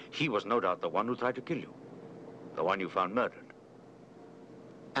course, he was no doubt the one who tried to kill you. The one you found murdered.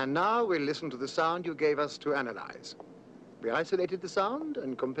 And now we'll listen to the sound you gave us to analyze. We isolated the sound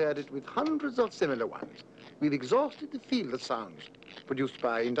and compared it with hundreds of similar ones. We've exhausted the field of sounds produced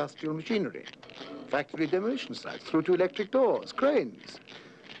by industrial machinery, factory demolition sites, through to electric doors, cranes,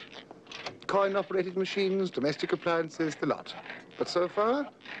 coin-operated machines, domestic appliances, the lot. But so far,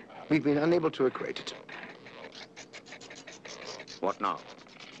 we've been unable to equate it. What now?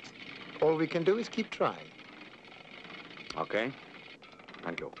 All we can do is keep trying. Okay.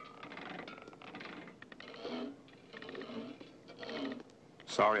 Thank you.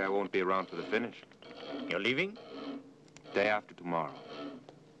 Sorry I won't be around for the finish. You're leaving? Day after tomorrow.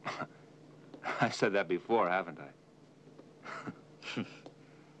 I said that before, haven't I?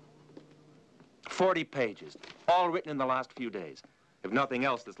 40 pages, all written in the last few days. If nothing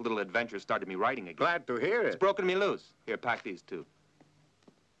else, this little adventure started me writing again. Glad to hear it. It's broken me loose. Here, pack these too.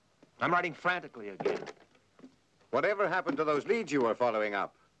 I'm writing frantically again. Whatever happened to those leads you were following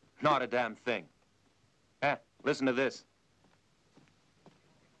up? Not a damn thing. Listen to this.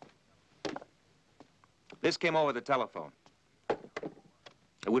 This came over the telephone.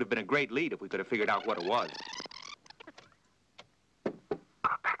 It would have been a great lead if we could have figured out what it was. Go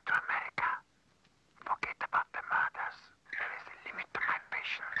back to America. Forget about the murders. There is a limit to my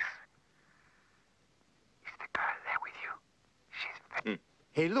patience. Is the girl there with you? She's very...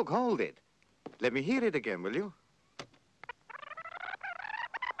 Hey, look, hold it. Let me hear it again, will you?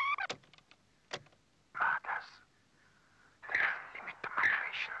 Murders. There is a limit to my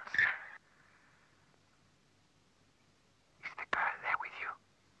patience. Is the girl there with you?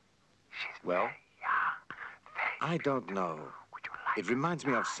 She's Well? very young. I don't know. Would you like It reminds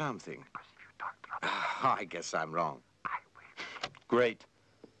me of something. Because if you don't drop I guess I'm wrong. I will. Great.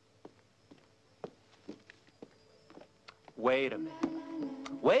 Wait a minute.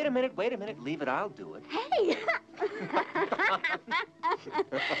 Wait a minute, wait a minute. Leave it, I'll do it. Hey!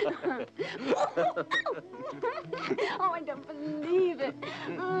 Oh, I don't believe it.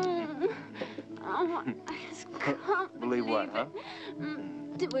 Oh, I just can't Believe what, huh?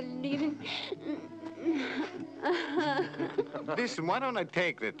 To believe it. Listen, why don't I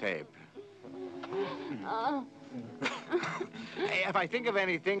take the tape? Oh. Hey, if I think of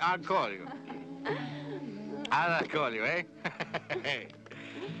anything, I'll call you. I'll call you, eh?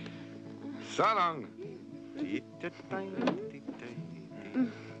 So long. Do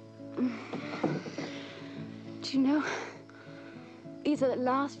you know, these are the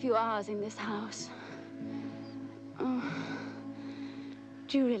last few hours in this house. Oh,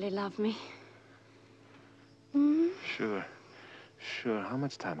 do you really love me? Hmm? Sure. Sure. How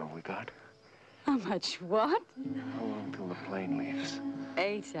much time have we got? How much what? How long till the plane leaves?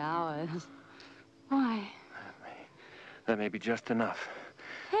 8 hours. Why? That may be just enough.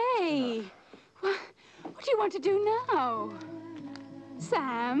 Hey! What do you want to do now?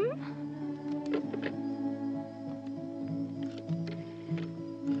 Sam?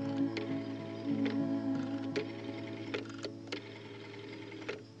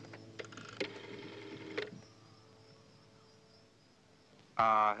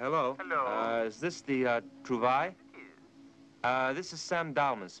 Hello. Hello. Is this the, Trouvaille? This is Sam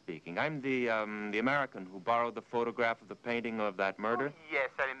Dalmas speaking. I'm the American who borrowed the photograph of the painting of that murder. Oh, yes,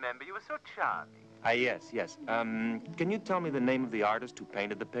 I remember. You were so charming. Yes. Can you tell me the name of the artist who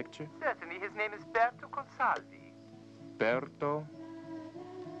painted the picture? Certainly. His name is Berto Consalvi. Berto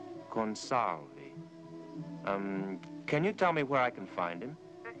Consalvi. Can you tell me where I can find him?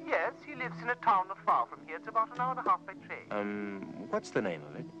 Yes, he lives in a town not far from here. It's about an hour and a half by train. What's the name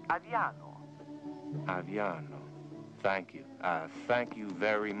of it? Aviano. Aviano. Thank you. Thank you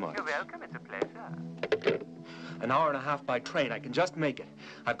very much. You're welcome. It's a pleasure. An hour and a half by train. I can just make it.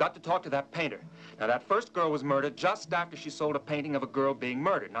 I've got to talk to that painter. Now, that first girl was murdered just after she sold a painting of a girl being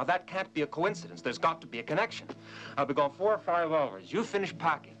murdered. Now, that can't be a coincidence. There's got to be a connection. I'll be gone 4 or 5 hours. You finish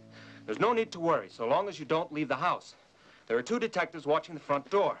packing. There's no need to worry, so long as you don't leave the house. There are 2 detectives watching the front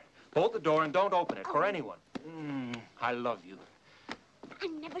door. Bolt the door and don't open it for anyone. I love you. I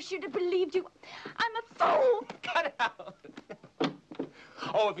never should have believed you. I'm a fool. Cut it out.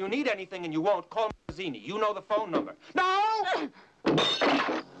 Oh, if you need anything and you won't, call Mazzini. You know the phone number. No!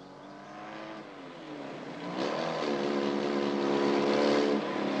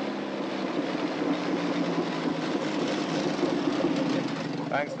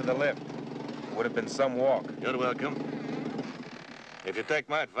 Thanks for the lift. Would have been some walk. You're welcome. If you take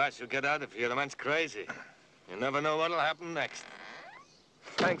my advice, you'll get out of here. The man's crazy. You never know what'll happen next.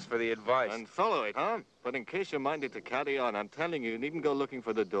 Thanks for the advice. And follow it, huh? But in case you're minded to carry on, I'm telling you needn't go looking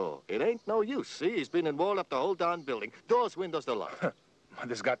for the door. It ain't no use. See, he's been and walled up the whole darn building. Doors, windows, the lot.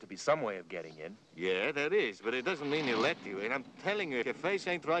 There's got to be some way of getting in. Yeah, there is, but it doesn't mean he'll let you in. I'm telling you, if your face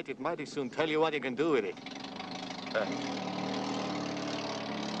ain't right, it mighty soon tell you what you can do with it.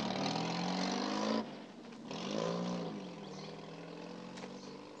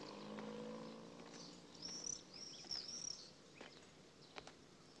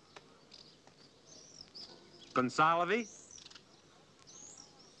 Consalvi?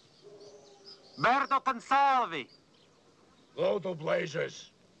 Berto Consalvi. Go to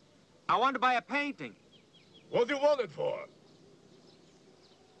blazes. I want to buy a painting. What do you want it for?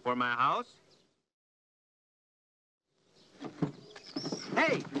 For my house?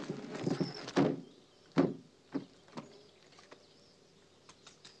 Hey!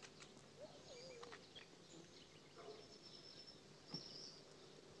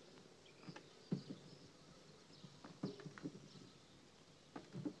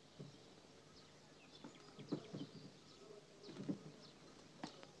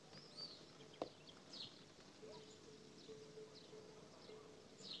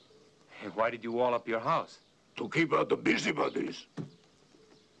 Hey, why did you wall up your house? To keep out the busybodies.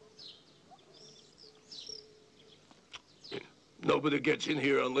 Nobody gets in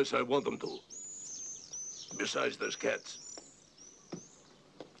here unless I want them to. Besides, there's cats.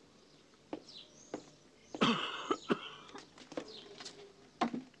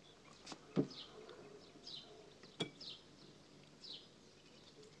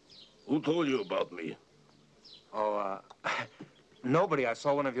 Who told you about me? Oh, nobody. I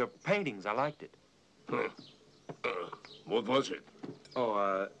saw one of your paintings. I liked it. Huh. What was it?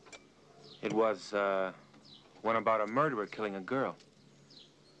 Oh, it was, one about a murderer killing a girl.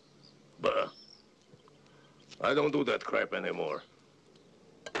 Bah. I don't do that crap anymore.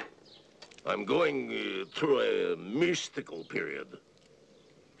 I'm going through a mystical period.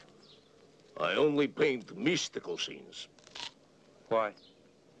 I only paint mystical scenes. Why?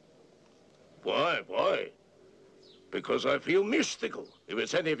 Why? Because I feel mystical, if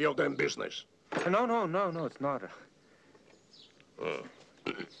it's any of your damn business. No, it's not.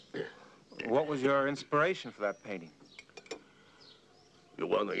 What was your inspiration for that painting? You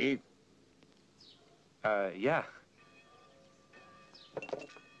want to eat? Yeah.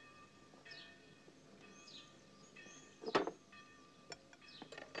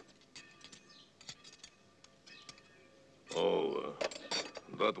 Oh,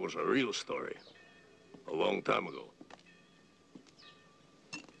 that was a real story. A long time ago.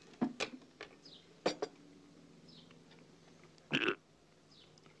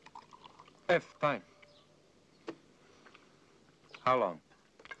 Fine. How long?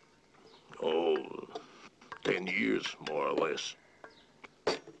 Oh, 10 years, more or less.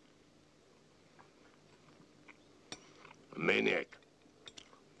 A maniac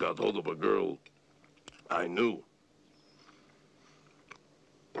got hold of a girl I knew.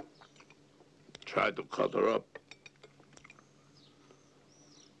 Tried to cut her up.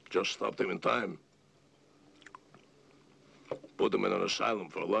 Just stopped him in time. Put him in an asylum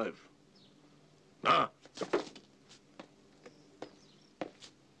for life. Ah.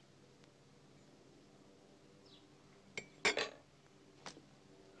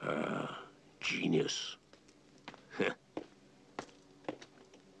 Genius.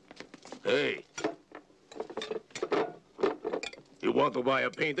 Hey. You want to buy a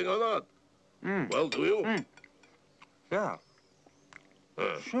painting or not? Well, do you? Yeah.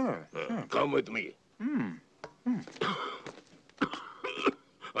 Sure. Come with me.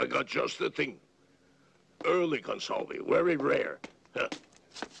 I got just the thing. Early Consalvi, very rare.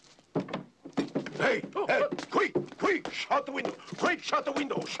 Hey, hey, quick, shut the window. Quick, shut the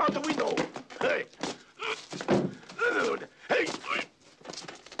window, Hey. Hey.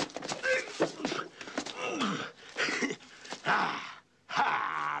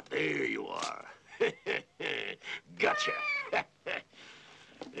 There you are. Gotcha.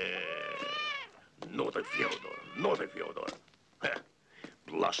 Naughty Fyodor.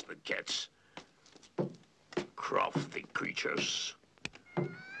 Blasted cats. Crafty creatures.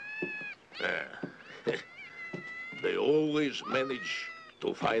 They always manage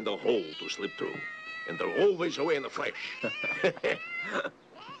to find a hole to slip through. And they're always away in a flash.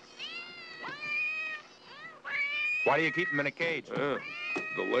 Why do you keep them in a cage? The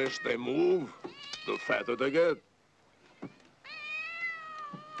less they move, the fatter they get.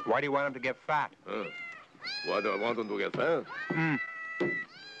 Why do you want them to get fat? Why do I want them to get fat?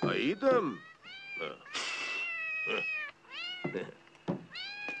 I eat them.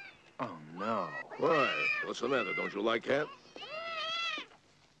 Oh, no. Why? What's the matter? Don't you like cat?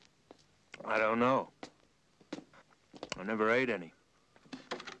 I don't know. I never ate any.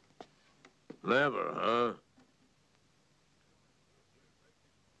 Never, huh?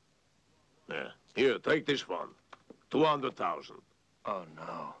 Yeah. Here, take this one. 200,000. Oh,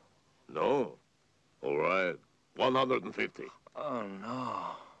 no. No? All right. 150. Oh,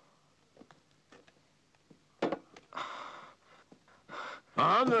 no.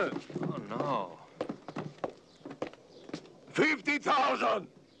 100. Oh, no. 50,000.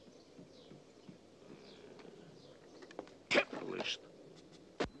 Capitalist.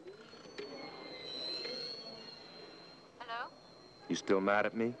 Hello? You still mad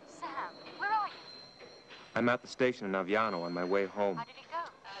at me? Sam, where are you? I'm at the station in Aviano on my way home. How did it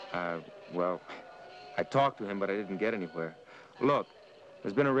go? Well, I talked to him, but I didn't get anywhere. Look,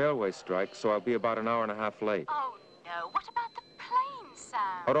 there's been a railway strike, so I'll be about an hour and a half late. Oh, no. What about the plane,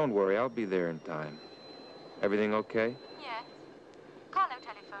 Sam? Oh, don't worry. I'll be there in time. Everything okay? Yes. Carlo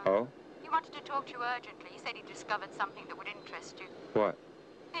telephoned. Oh? He wanted to talk to you urgently. He said he discovered something that would interest you. What?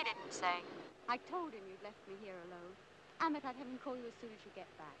 He didn't say. I told him you'd left me here alone, and that I'd have him call you as soon as you get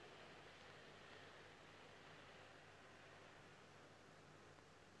back.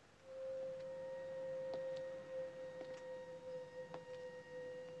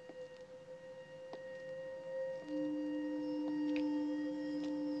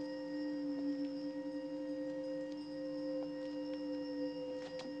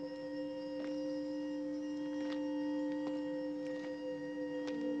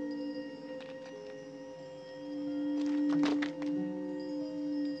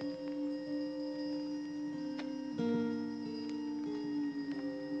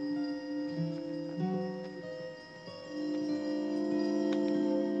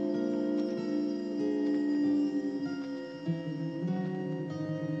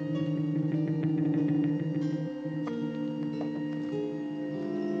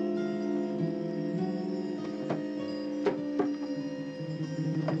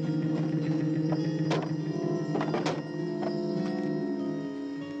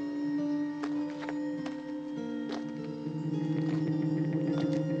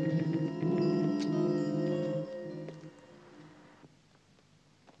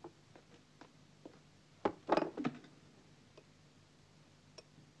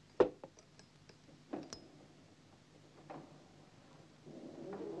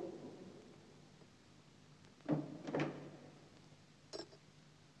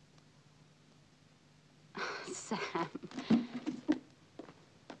 Sam.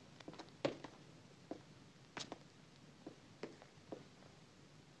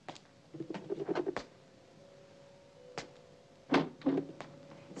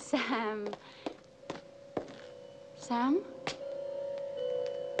 Sam. Sam?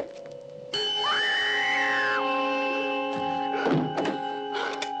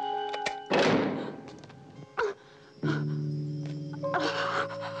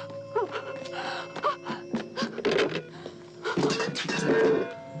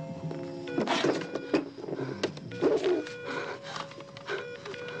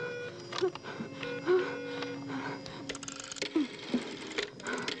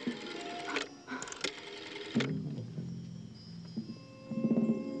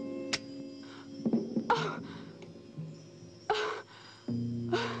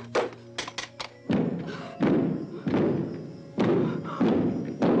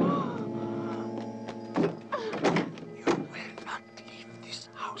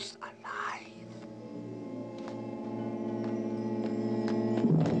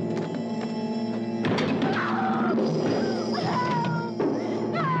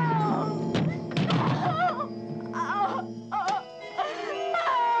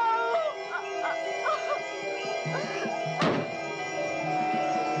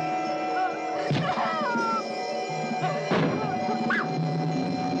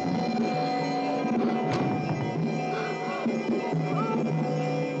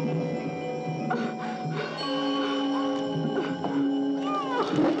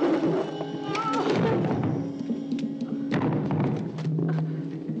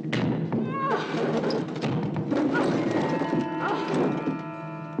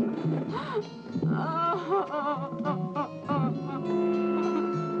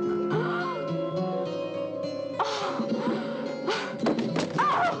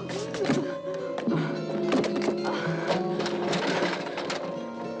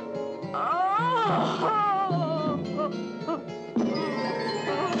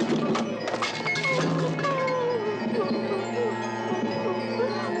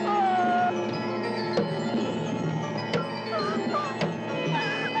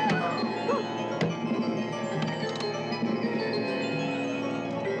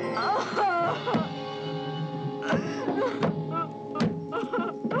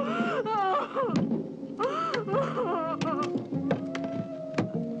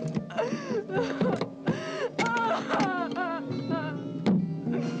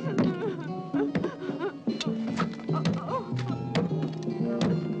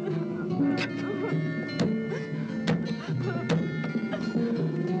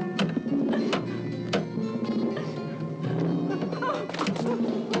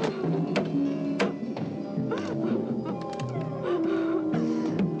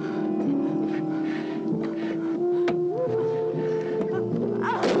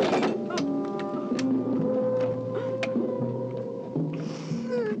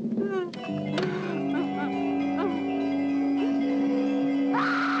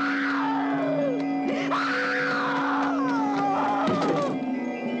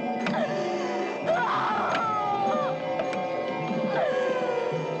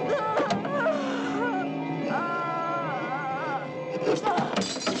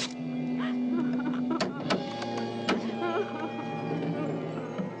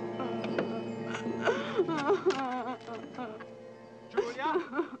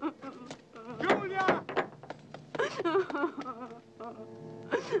 Julia!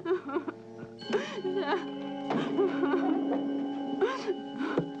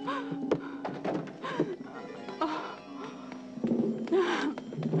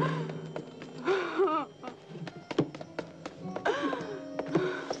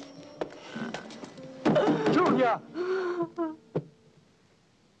 Julia!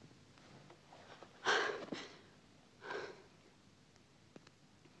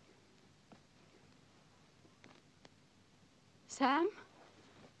 Sam?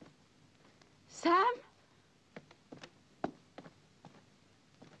 Sam?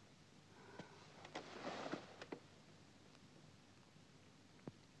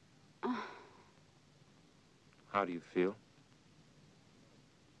 How do you feel?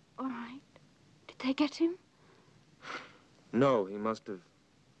 All right. Did they get him? No, he must have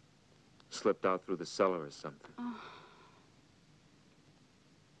slipped out through the cellar or something. Oh.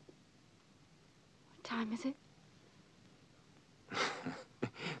 What time is it?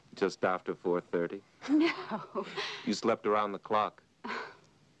 Just after 4:30. No. You slept around the clock.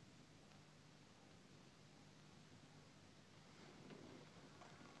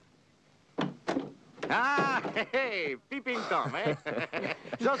 Ah, hey, peeping Tom, eh?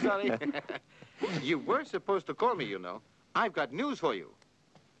 So sorry. You were supposed to call me, you know. I've got news for you.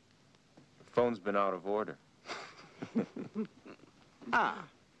 The phone's been out of order.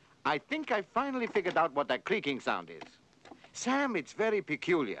 I think I finally figured out what that creaking sound is. Sam, it's very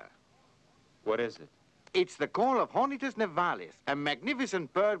peculiar. What is it? It's the call of Hornitus nivalis, a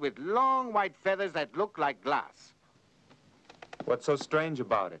magnificent bird with long white feathers that look like glass. What's so strange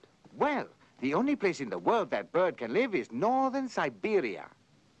about it? Well, the only place in the world that bird can live is northern Siberia.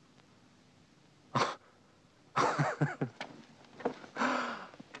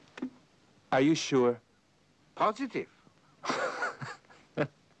 Are you sure? Positive.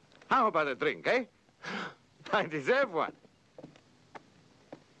 How about a drink, eh? I deserve one.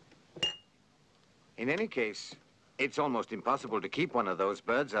 In any case, it's almost impossible to keep one of those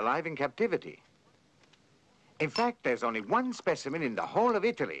birds alive in captivity. In fact, there's only one specimen in the whole of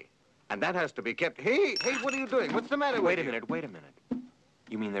Italy, and that has to be kept... Hey, what are you doing? What's the matter with you? Wait a minute.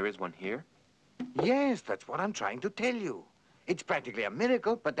 You mean there is one here? Yes, that's what I'm trying to tell you. It's practically a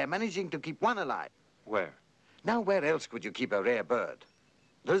miracle, but they're managing to keep one alive. Where? Now, where else could you keep a rare bird?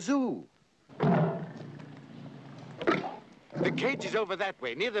 The zoo. The cage is over that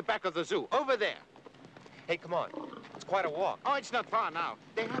way, near the back of the zoo. Over there. Hey, come on. It's quite a walk. Oh, it's not far now.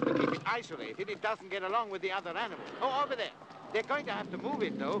 They have to keep it isolated. It doesn't get along with the other animals. Oh, over there. They're going to have to move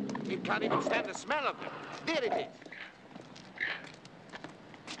it, though. It can't even stand the smell of them. There it is.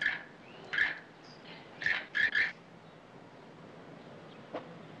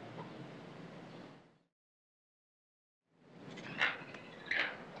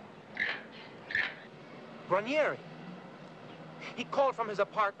 Ranieri. He called from his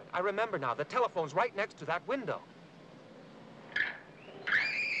apartment. I remember now. The telephone's right next to that window.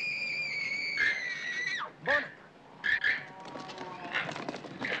 Monica.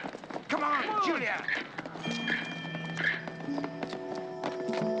 Come on, Julia.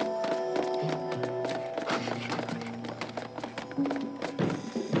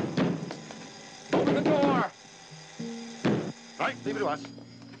 Open the door. Right, leave it to us.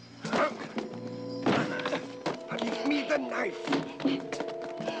 Give me the knife.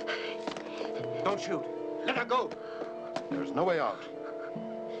 Don't shoot. Let her go. There's no way out.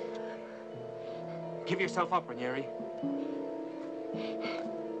 Give yourself up, Ranieri.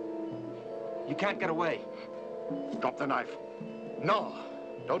 You can't get away. Drop the knife. No.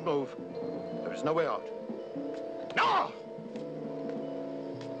 Don't move. There's no way out. No!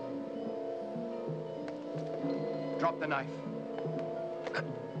 Drop the knife.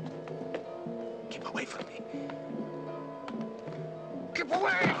 Keep away from me. Keep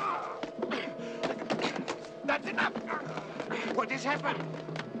away! That's enough! What has happened?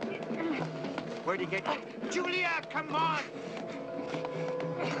 Where'd he get you? Julia, come on!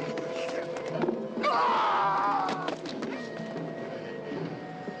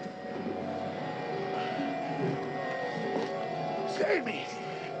 Save me.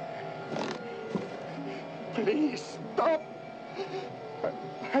 Please stop.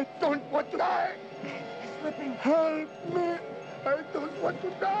 I don't want to die. Slipping. Help me. I don't want to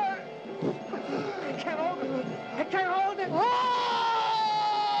die. I can't hold it. I can't hold it.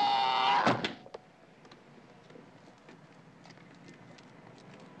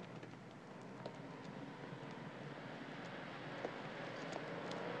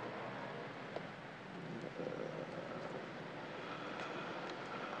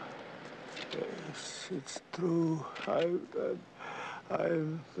 Yes, it's true.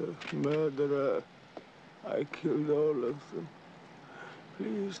 I'm the murderer. I killed all of them.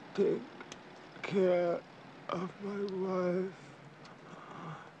 Please take care of my wife.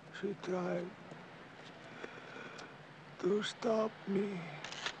 She tried to stop me.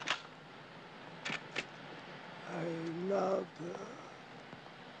 I loved her.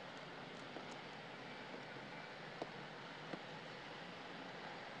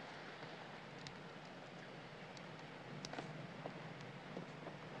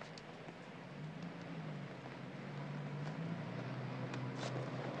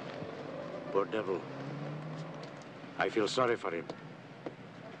 Poor devil. I feel sorry for him.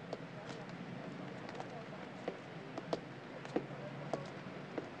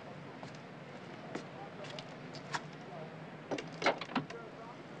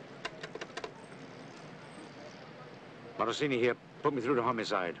 Morosini here. Put me through to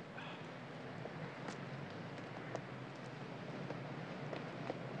homicide.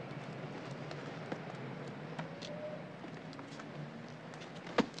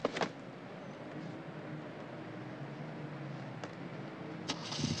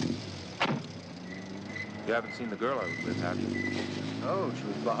 You haven't seen the girl I was with, have you? Oh, she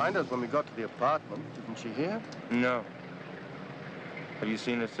was behind us when we got to the apartment. Didn't she hear? No. Have you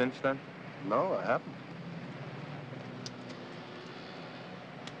seen her since then? No, I haven't.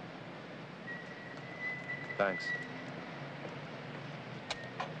 Thanks.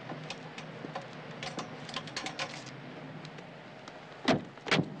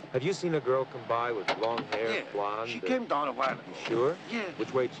 Have you seen a girl come by with long hair, Yeah, blonde? she came down a while ago. You sure? Yeah.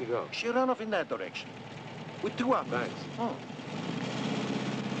 Which way'd she go? She ran off in that direction. With two others. Thanks. Oh.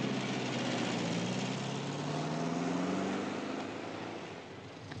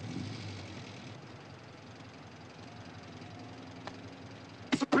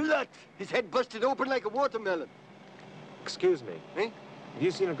 Blood! His head busted open like a watermelon. Excuse me. Eh? Have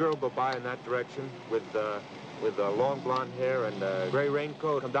you seen a girl go by in that direction with long blonde hair and a gray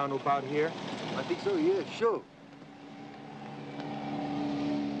raincoat come down to about here? I think so, yeah, sure.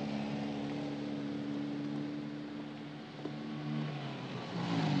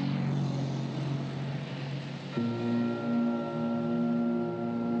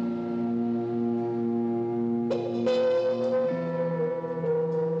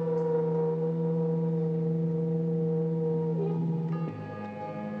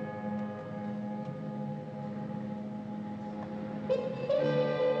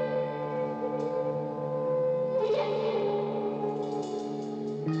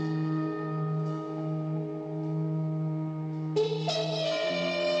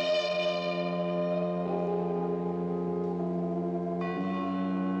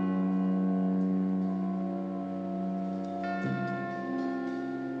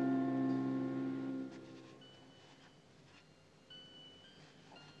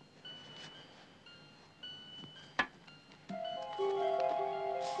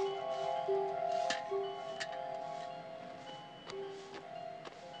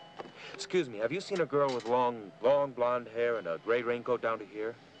 Excuse me, have you seen a girl with long blonde hair and a gray raincoat down to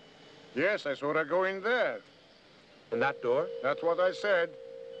here? Yes, I saw her go in there. In that door? That's what I said.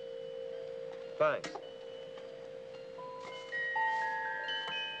 Thanks.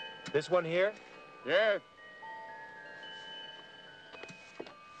 This one here? Yeah.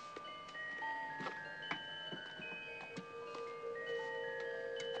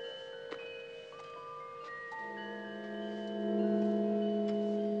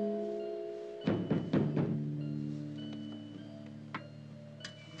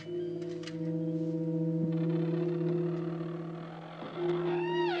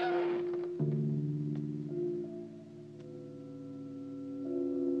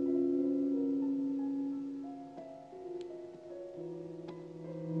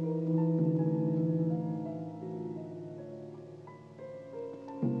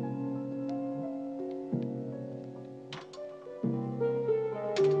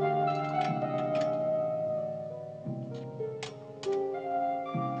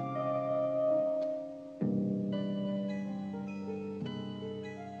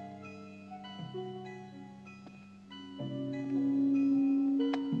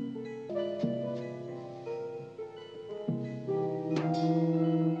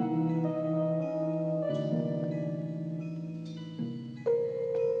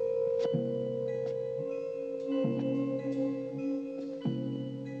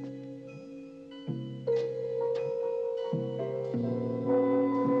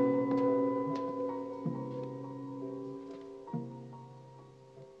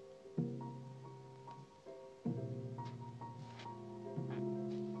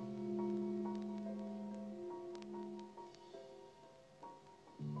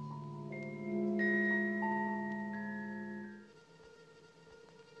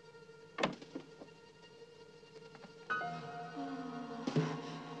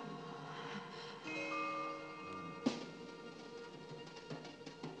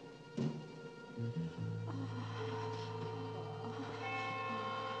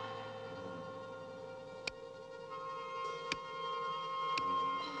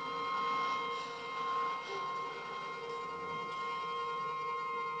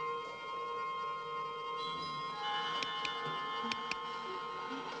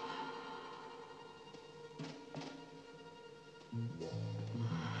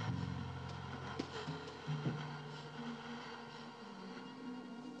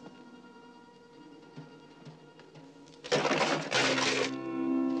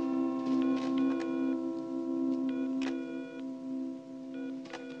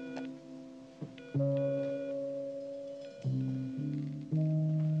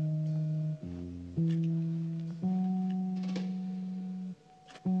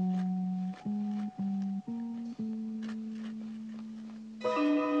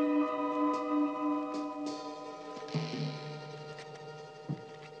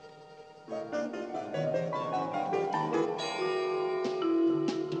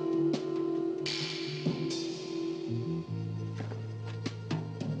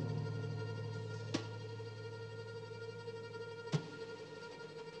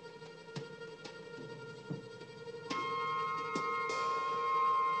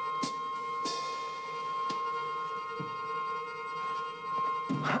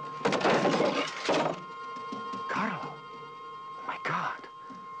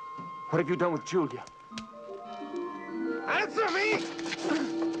 What have you done with Julia? Answer me!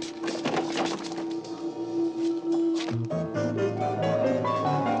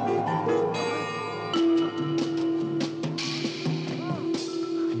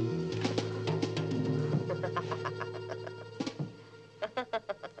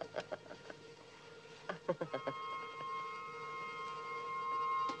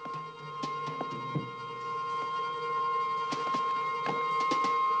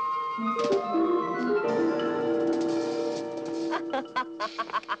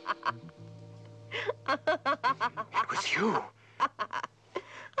 It was you.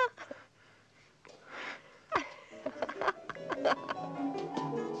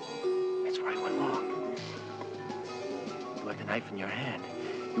 That's where I went wrong. You had the knife in your hand.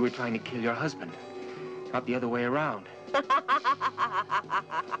 You were trying to kill your husband, not the other way around.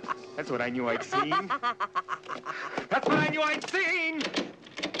 That's what I knew I'd seen. That's what I knew I'd seen!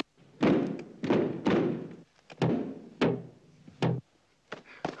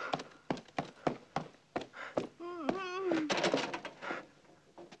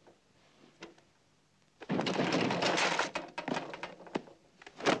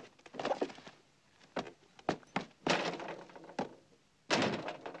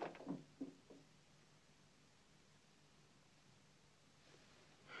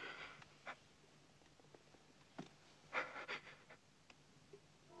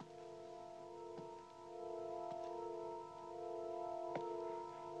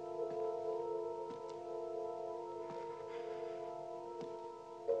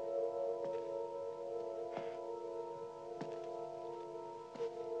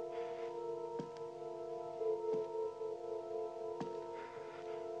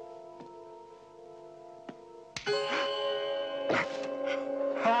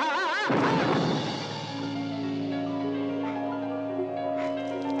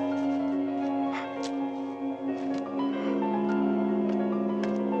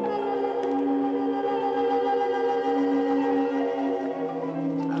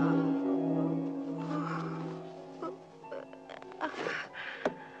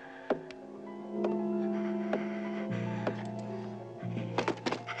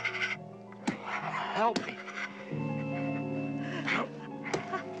 Help me.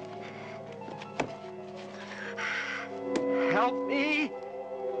 Help me.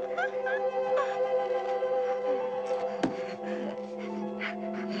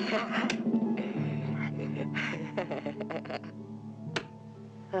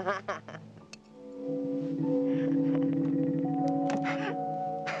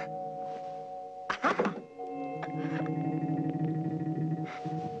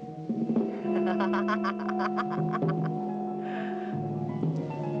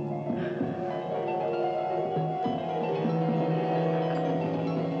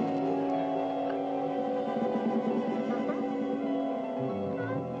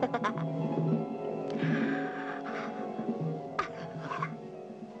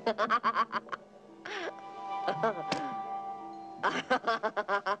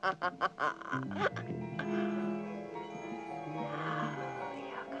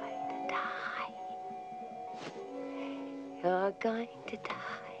 You're going to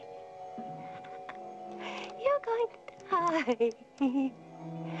die. You're going to die.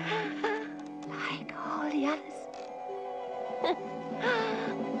 the others.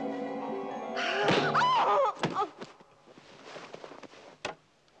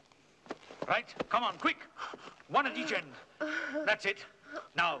 Right, come on, quick. One at each end. That's it.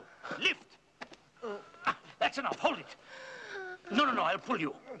 Now, lift. That's enough. Hold it. No, I'll pull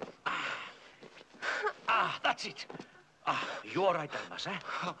you. That's it. You all right, Dalmas, eh?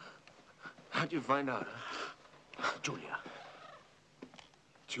 How'd you find out, huh? Julia.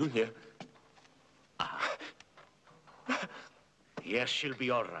 Julia? Yes, she'll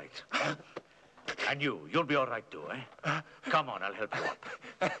be all right. And you'll be all right too, eh? Come on, I'll help you up.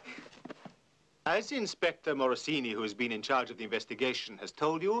 As Inspector Morosini, who has been in charge of the investigation, has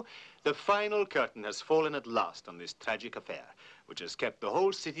told you, the final curtain has fallen at last on this tragic affair, which has kept the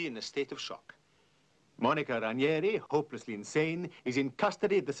whole city in a state of shock. Monica Ranieri, hopelessly insane, is in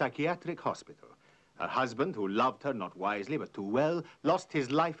custody at the psychiatric hospital. Her husband, who loved her not wisely but too well, lost his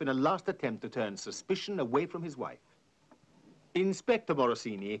life in a last attempt to turn suspicion away from his wife. Inspector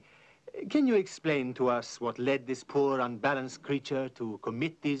Morosini, can you explain to us what led this poor, unbalanced creature to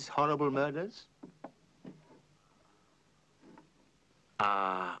commit these horrible murders?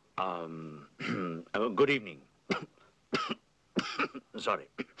 Good evening. Sorry.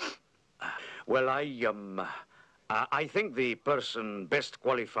 Well, I think the person best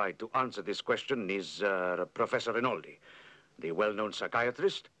qualified to answer this question is Professor Rinaldi, the well-known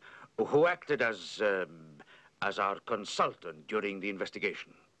psychiatrist who acted as our consultant during the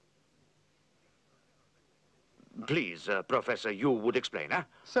investigation. Please, Professor, you would explain, huh?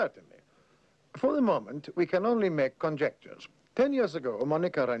 Certainly. For the moment, we can only make conjectures. 10 years ago,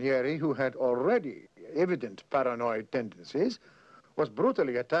 Monica Ranieri, who had already evident paranoid tendencies, was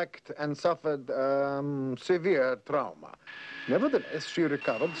brutally attacked and suffered severe trauma. Nevertheless, she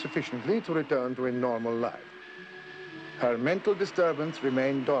recovered sufficiently to return to a normal life. Her mental disturbance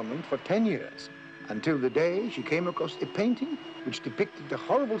remained dormant for 10 years, until the day she came across a painting which depicted the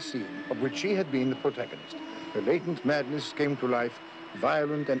horrible scene of which she had been the protagonist. Her latent madness came to life,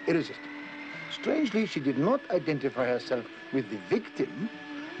 violent and irresistible. Strangely, she did not identify herself with the victim,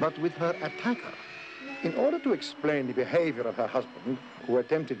 but with her attacker. In order to explain the behavior of her husband, who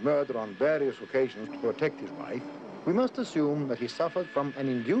attempted murder on various occasions to protect his wife, we must assume that he suffered from an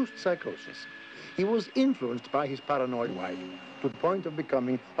induced psychosis. He was influenced by his paranoid wife to the point of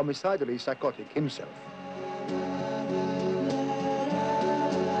becoming homicidally psychotic himself.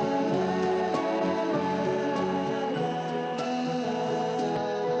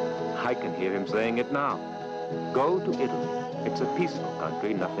 I can hear him saying it now. Go to Italy. It's a peaceful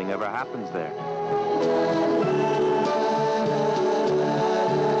country. Nothing ever happens there.